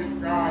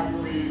loving God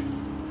you is.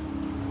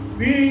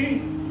 We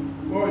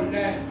will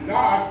let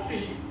Lord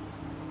sheep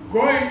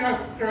going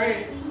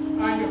astray,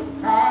 and you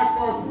cast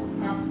us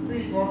and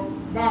bring us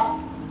back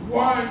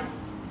one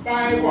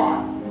by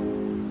one,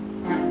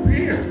 and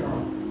place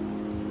us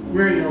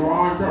where you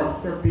want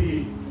us to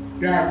be,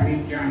 that we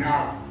can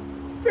have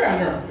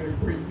fellowship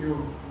with you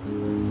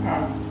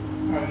as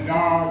a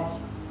Lord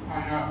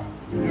and a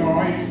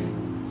loyal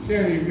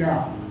Savior.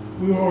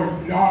 We are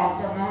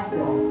lost and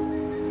undone.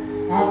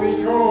 Having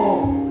no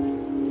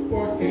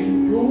but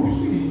in due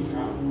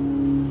season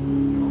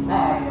to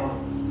call us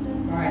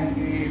by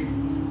name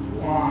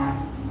one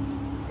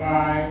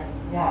by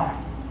one.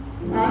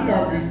 And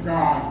loving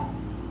God,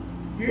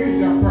 you is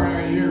a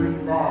prayer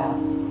hearing God.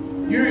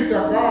 You is a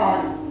God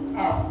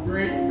of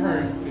great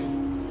mercy.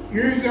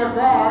 You is a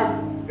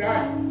God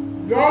that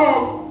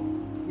loves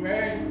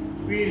when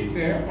we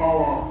say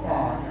our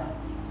Father,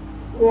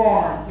 who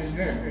art in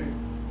heaven,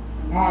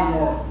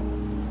 hallowed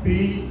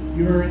be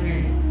your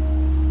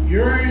name.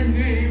 Your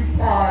name,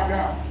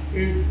 Father,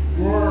 is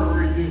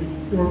worthy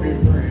to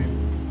be praised.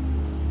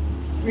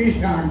 We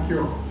thank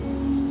you.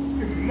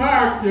 We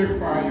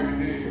magnify your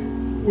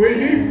name. We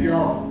lift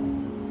your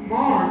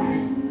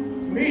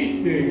morning,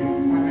 midday,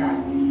 and at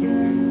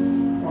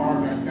evening.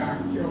 Father,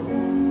 thank you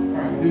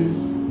for this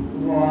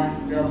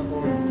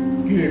wonderful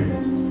gift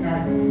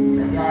that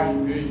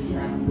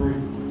salvation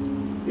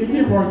brings. It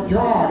gives us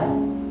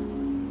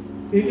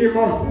joy. It gives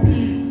us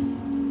peace.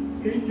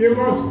 It gives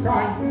us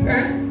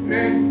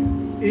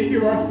contentment. It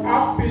gives us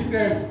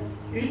happiness.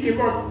 It gives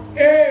us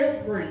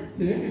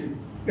everything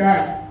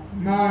that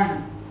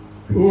man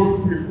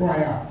could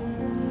require.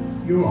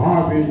 You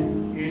have it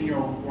in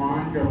your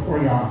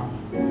wonderful life.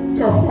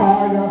 So,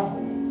 Father,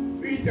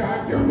 we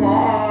thank you for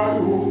all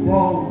who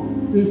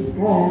bow this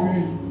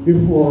moment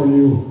before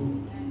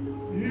you.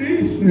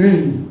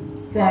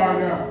 Listening,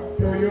 Father,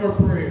 to your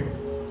prayer.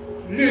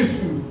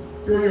 Listen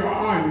to your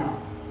honor.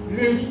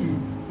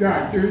 Listen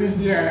that you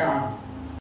desire